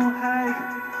buhay.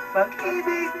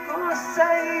 Pag-ibig ko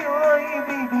sa'yo'y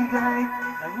ibibigay,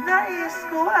 ang nais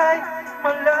ko ay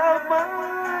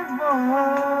malaman mo.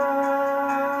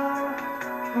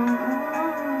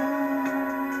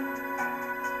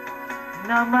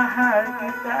 Na mahal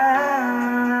kita.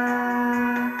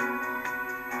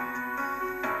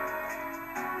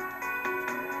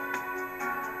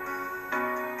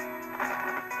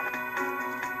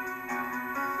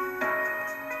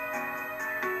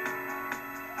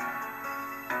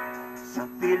 Sa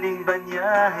piling ba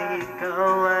niya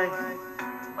ikaw ay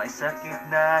may sakit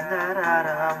na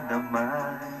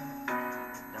nararamdaman?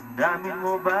 Damdamin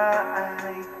mo ba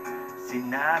ay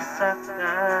sinasaktan?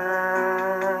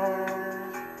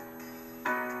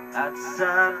 At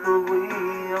sa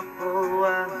tuwing ako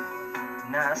ang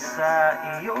nasa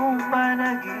iyong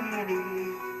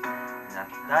panaginip, na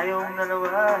tayong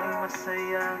dalawa'y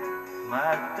masaya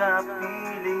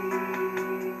magkapiling.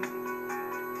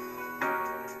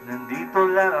 Nandito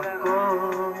lang ako,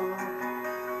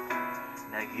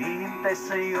 naghihintay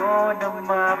sa'yo na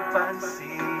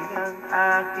mapansin ang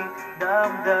aking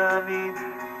damdamin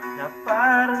na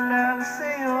para lang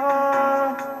sa'yo.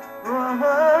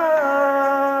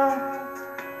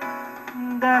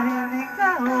 Dahil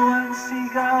ikaw ang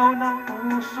sigaw ng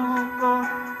puso ko,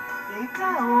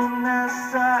 ikaw ang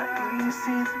nasa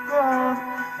isip ko,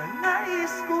 ang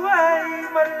nais ko ay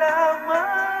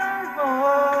malaman mo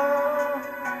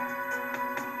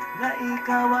na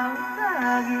ikaw ang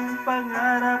tanging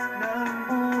pangarap ng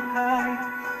buhay.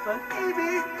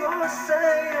 Pag-ibig ko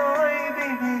sa'yo'y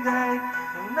bibigay,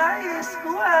 ang nais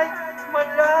ko ay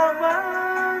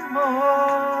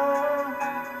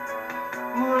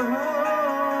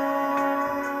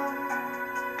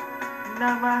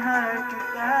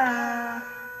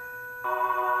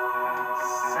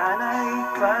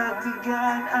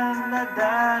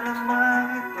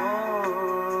naramang ito.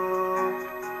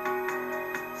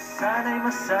 Sana'y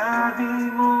masabi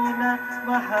mo na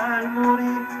mahal mo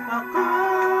rin ako.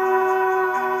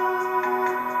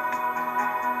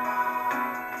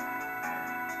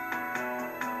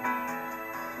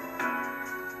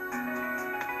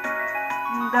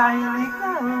 Dahil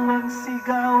ikaw ang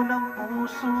sigaw ng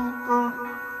puso ko,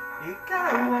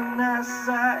 ikaw ang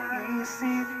nasa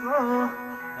isip ko.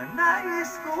 Ang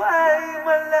nais ko ay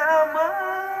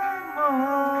malaman mo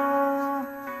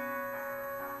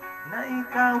na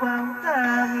ikaw ang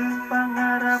tanging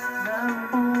pangarap ng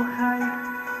buhay.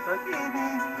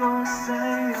 Pag-ibig ko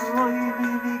sa'yo'y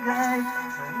bibigay.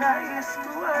 Ang nais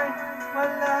ko ay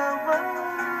malaman mo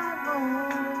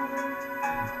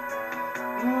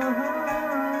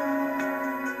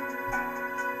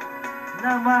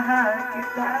na mahal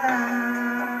kita.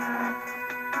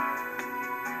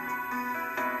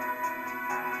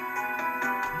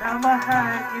 Na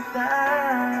mahal kita.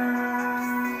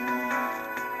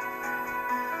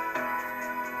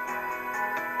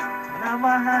 Na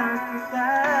mahal kita.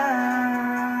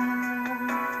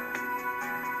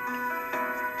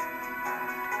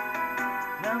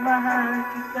 Na mahal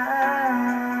kita.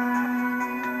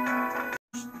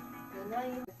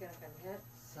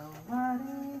 Sa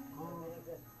wari ko,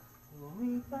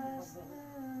 lumipas na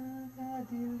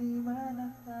kadiliman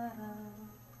ng araw.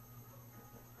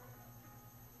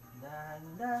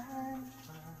 Dahan-dahan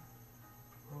pa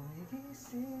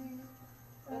humigising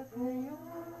at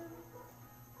ngayon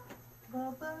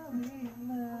babawi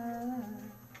na.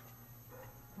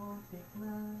 Muntik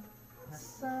na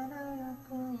nasanay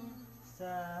ako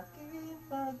sa aking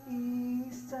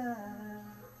pag-isa,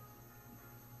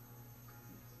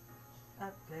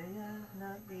 at kaya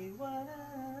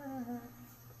naiwanan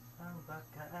ang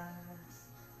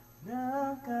bakas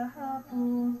ng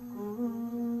kahapon ko.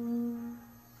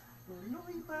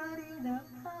 Tuloy pa rin ang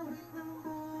awit ng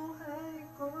buhay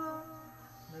ko.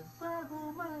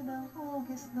 Nagbago man ang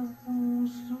hugis ng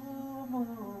puso mo.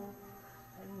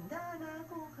 Handa na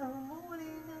akong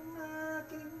hamulin ang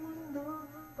aking mundo,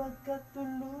 pagkat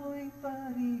tuloy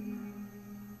pa rin.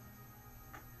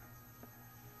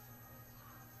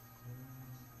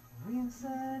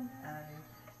 Minsan ay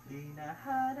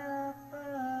hinahanap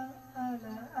ang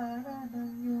alaala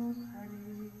ng iyong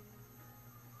halik.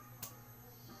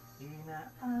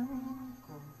 Inaamin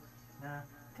ko na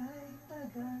kahit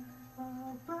tagal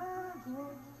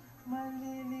bago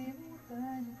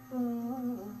malilimutan ito,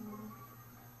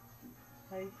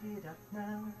 ay hirap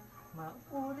nang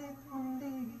maulit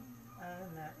muli ang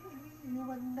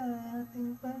naiwan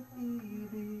nating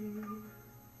pag-ibig.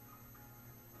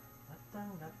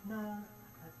 Natanggap na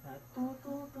at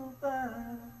natututo pa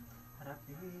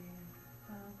harapin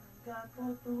ang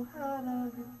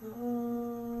katotohanan ito.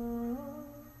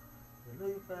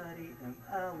 Tuloy pa rin ang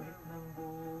awit ng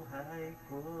buhay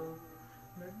ko.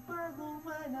 Nagbago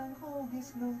man ang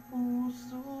hugis ng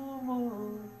puso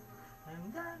mo.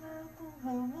 Handa na akong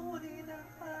hamulin ang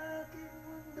aking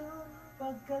mundo,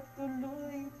 pagkat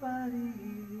tuloy pa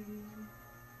rin.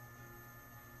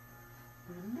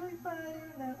 Tuloy pa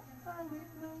rin ang awit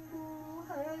ng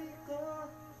buhay ko.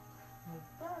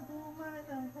 Nagbago man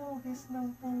ang hugis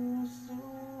ng puso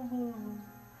mo.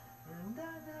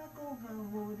 Handa na akong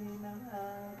hamulin ang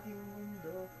aking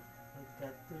mundo,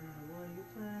 pagkat tuloy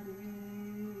pa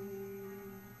rin.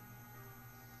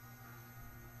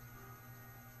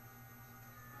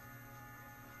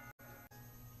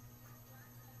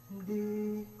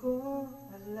 Di ko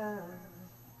alam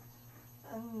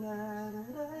ang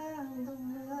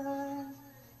nararamdaman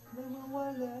na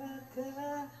mawala ka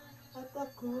at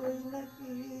ako'y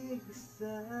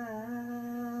nag-iisa.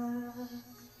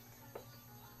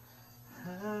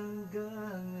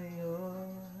 Hanggang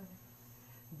ngayon,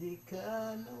 di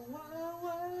ka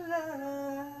nawawala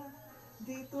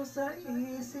dito sa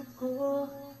isip ko,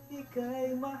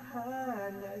 ika'y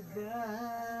mahalaga.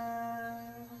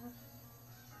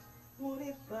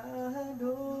 Ngunit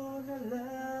paano na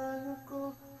lang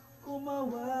ako kung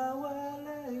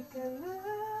mawawalay ka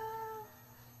lang?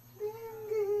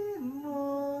 Dinggin mo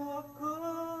ako,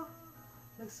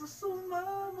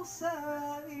 nagsusumamo sa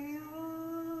iyo.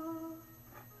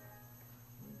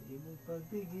 Hindi mo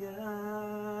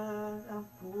pagbigyan ang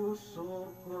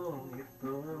puso kong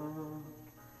ito.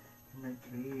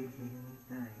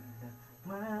 Naghihintay na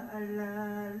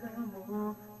maalala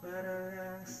mo para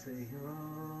lang sa'yo.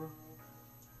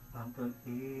 Ang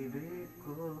pag-ibig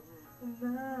ko,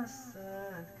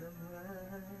 nasaan ka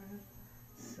man?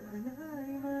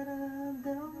 Sana'y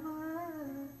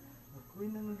maramdaman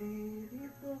ako'y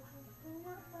nandito,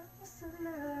 umaasa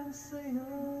lang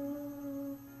sa'yo.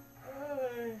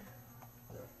 Ay.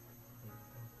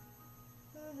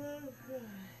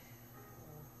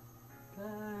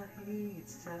 Kahit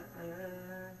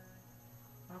saan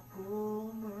ako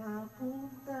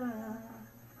mapunta,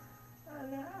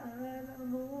 alaala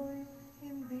mo'y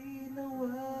hindi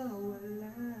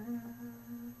nawawala.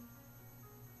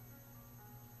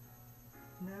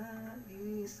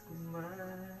 Nais ko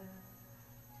man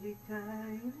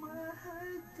ika'y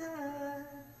mahal ka,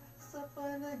 sa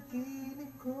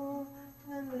panaginip ko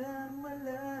na lang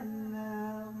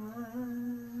malalaman.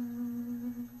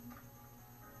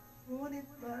 Ngunit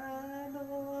paano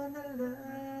na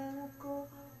lang ako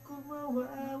kung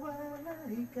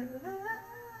mawawala'y ka lang?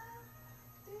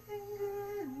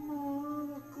 Tingin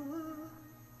mo ako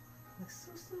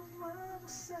nagsusumamo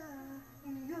sa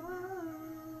iyo.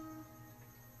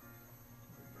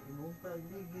 Di mong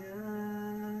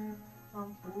pagbigyan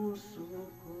ang puso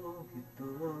ko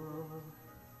ito,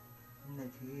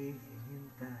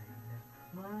 naghihintay na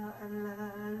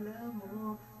maalala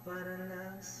mo para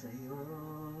lang sa'yo.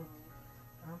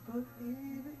 Ang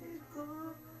pag-ibig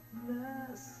ko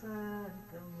nasaan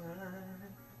ka man,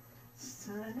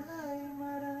 sana'y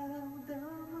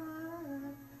maramdaman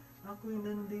ako'y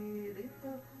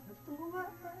nandito at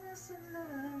umaasa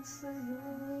lang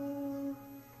sa'yo.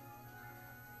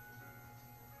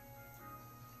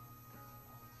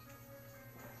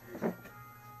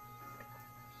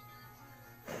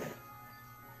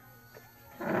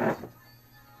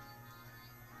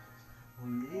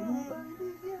 Muli mong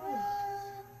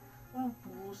pagbigyan ang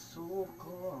puso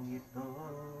kong ito,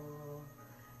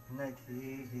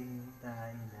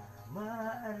 naghihintay na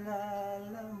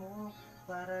maalala mo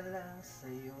para lang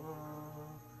sa'yo.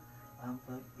 Ang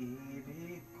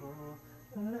pag-ibig ko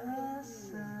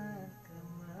nasaan ka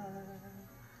man,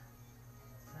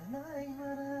 sana'y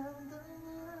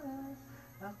maramdaman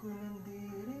ako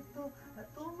nandito at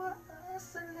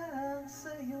umaasa lang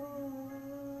sa'yo.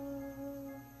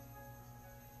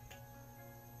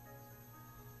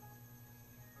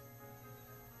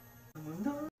 Ang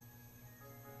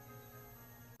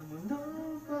mundo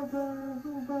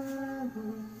pabago-bago,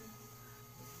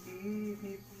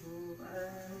 ibig ko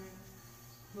ay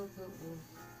totoo.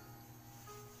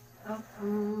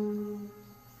 Ako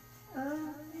ang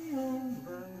iyong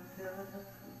bangka,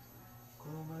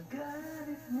 kung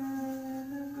magalit man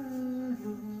ang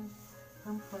ulo,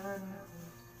 ang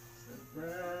panahon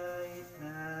sabay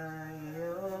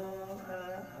tayong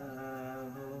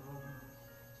aahon.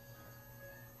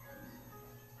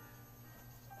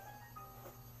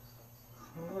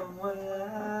 Kung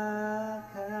wala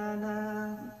ka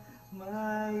nang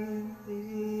maintindihan,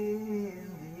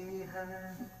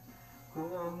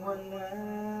 kung wala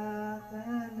ka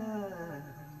nang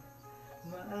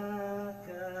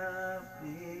makapit,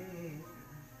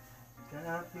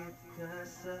 kapit ka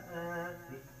sa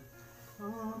akin,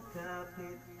 oh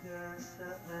kapit ka sa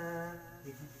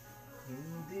akin,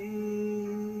 hindi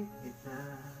kita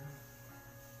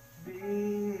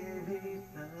bibitawan.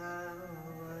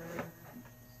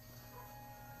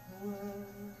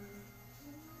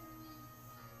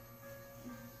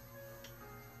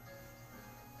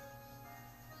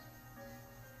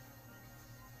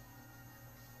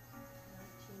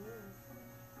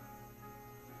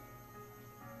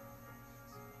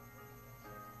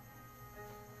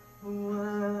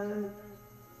 Huwag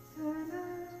ka na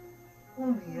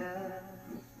umiyak,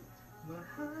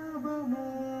 mahaba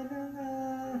man ang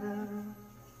araw,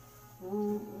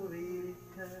 uuwi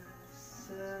ka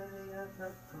sa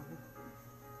yakap ko.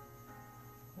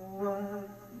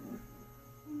 Huwag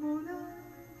mo nang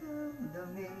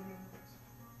damdamin,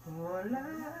 wala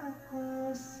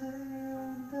ako sa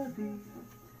iyong tabi.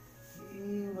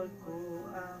 Iwan ko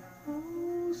ang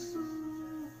puso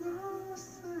ko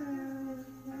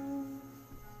sa'yo.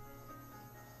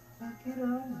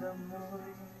 Pakiramdam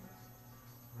mo'y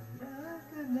wala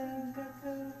ka nang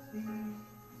kakapi.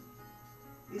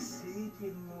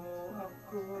 Isipin mo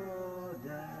ako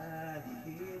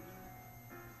dahil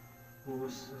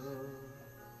puso,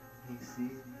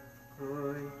 isip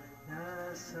ko'y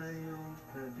nasa iyong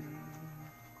tabi.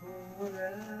 Kung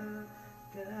wala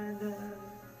ka nang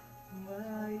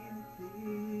maintindihan,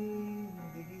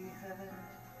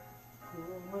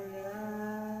 kung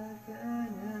wala ka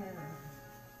nang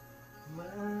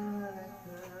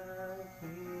makapit,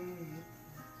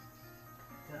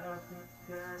 kapit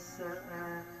ka sa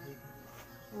akin,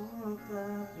 oh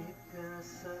kapit ka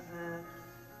sa akin,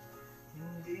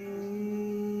 hindi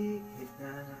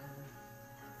kita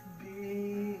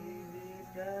bibitawan.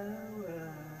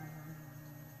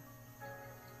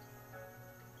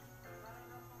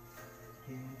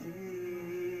 Hindi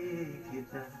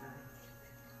kita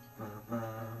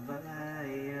pababayaan,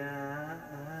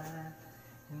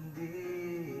 hindi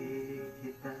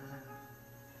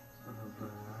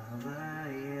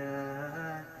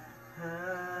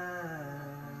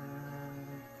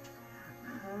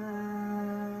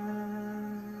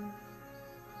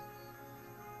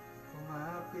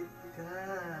ka,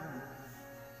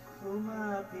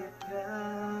 kumapit ka.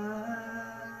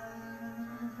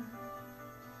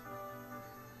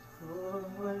 Kung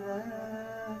wala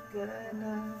ka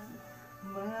na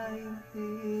maintindihan,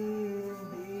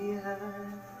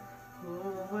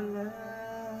 kung wala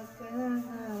ka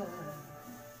na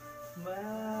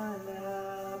malapitan,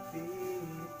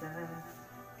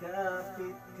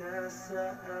 kapit ka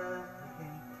sa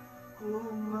akin,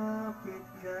 kumapit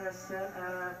ka sa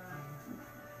akin,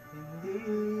 hindi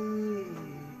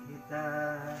kita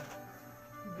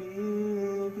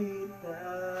bibitawan.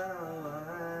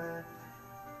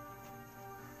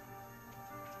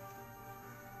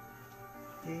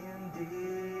 Hindi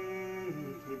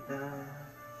kita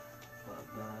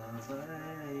pababayaan,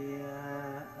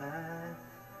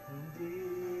 hindi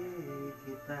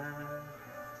kita.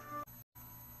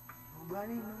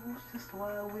 Nobody knows just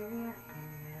why we're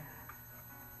here.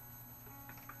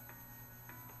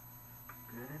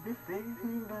 Could it be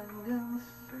fading random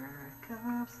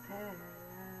circumstance?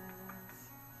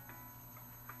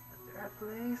 At the right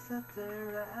place at the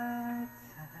right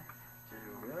time, to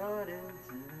the road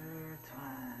intertwine.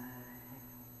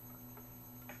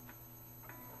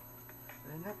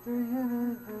 And after the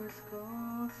universe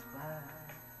goes by,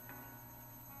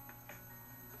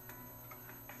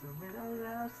 to meet our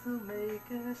lives to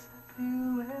make us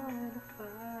fuel and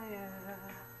fire.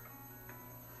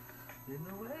 Then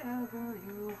wherever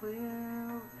you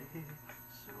will be,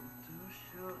 so too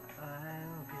sure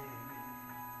I'll be.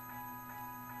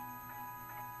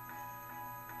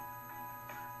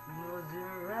 Close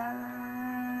your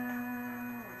eyes,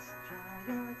 dry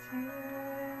your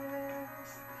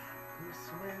tears, 'cause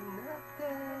when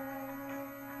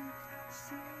nothing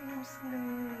seems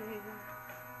near,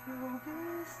 you'll be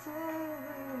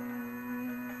safe.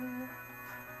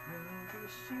 When the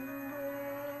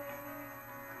weight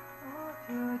of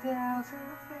your doubts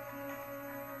and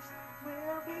fears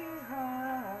will be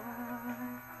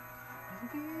high, you'll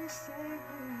be safe.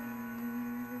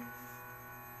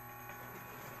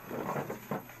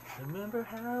 Remember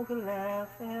how we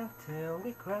laugh until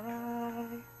we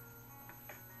cry.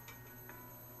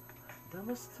 There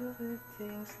were stupid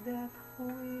things that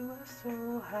we were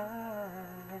so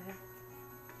high.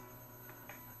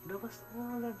 There was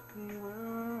all that we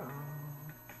were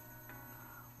on.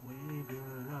 We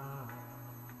belong.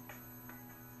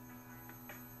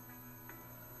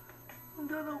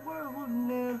 Though the world will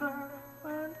never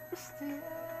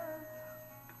understand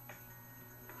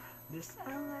this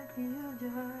unlike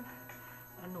illusion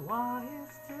and why it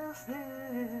still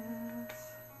stands.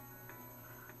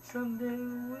 Someday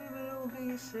we will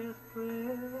be set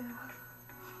free,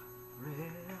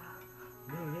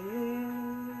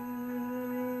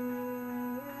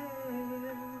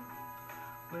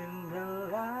 when the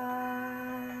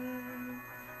light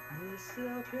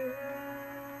disappears,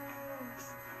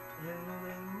 and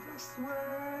when this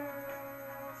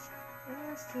world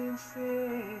is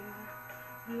sincere,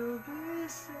 you'll be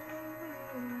safe.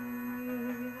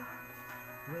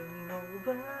 When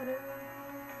nobody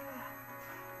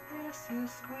hears you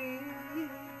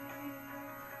scream,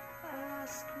 I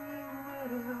scream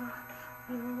with you,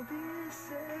 you'll be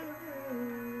safe.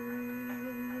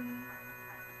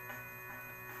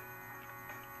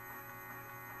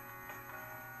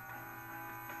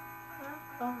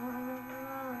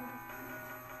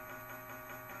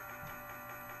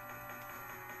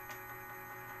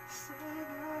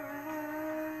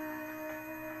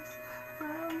 Cigarettes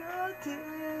from your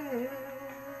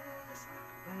days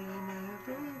when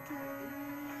every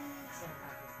day's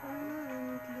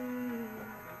ugly,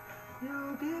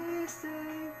 you'll be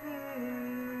safe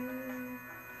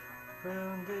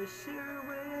from the sheer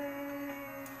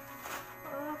weight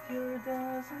of your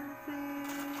dozen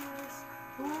fears,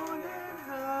 wounded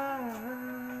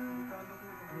heart.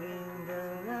 When the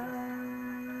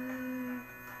light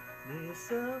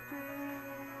disappears,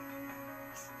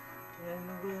 and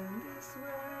when this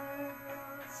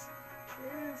world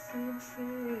is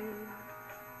sincere,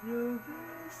 you'll be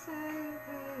safe.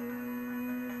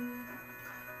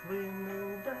 When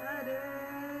nobody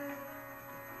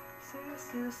sees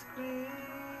you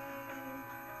scream,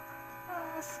 I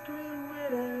scream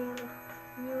with you,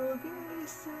 you'll be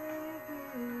safe.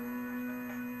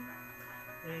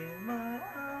 In my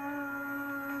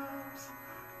arms,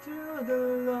 through the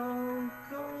long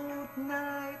cold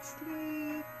night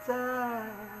sleep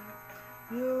time,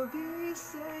 you'll be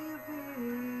safe.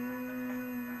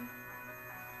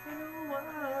 No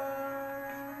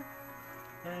one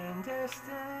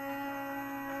understands.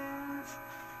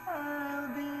 I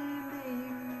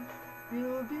believe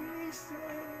you'll be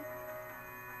safe.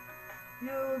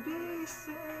 You'll be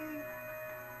safe.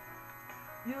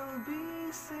 you'll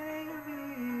be saving.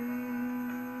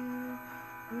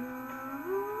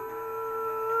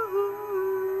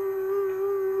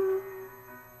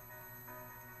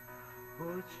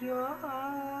 Put your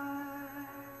heart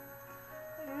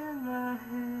in my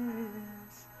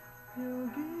hands, you'll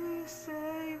be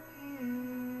saving.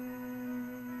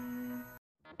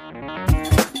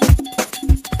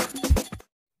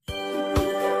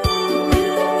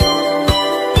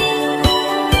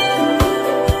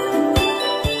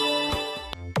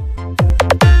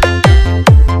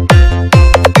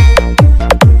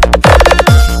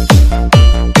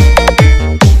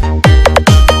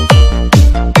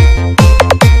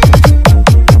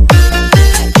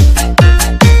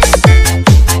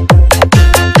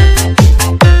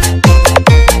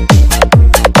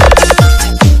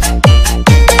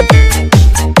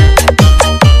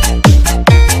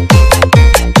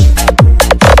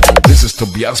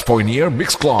 Tobias Pioneer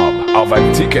Mix Club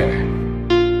avec Ticket.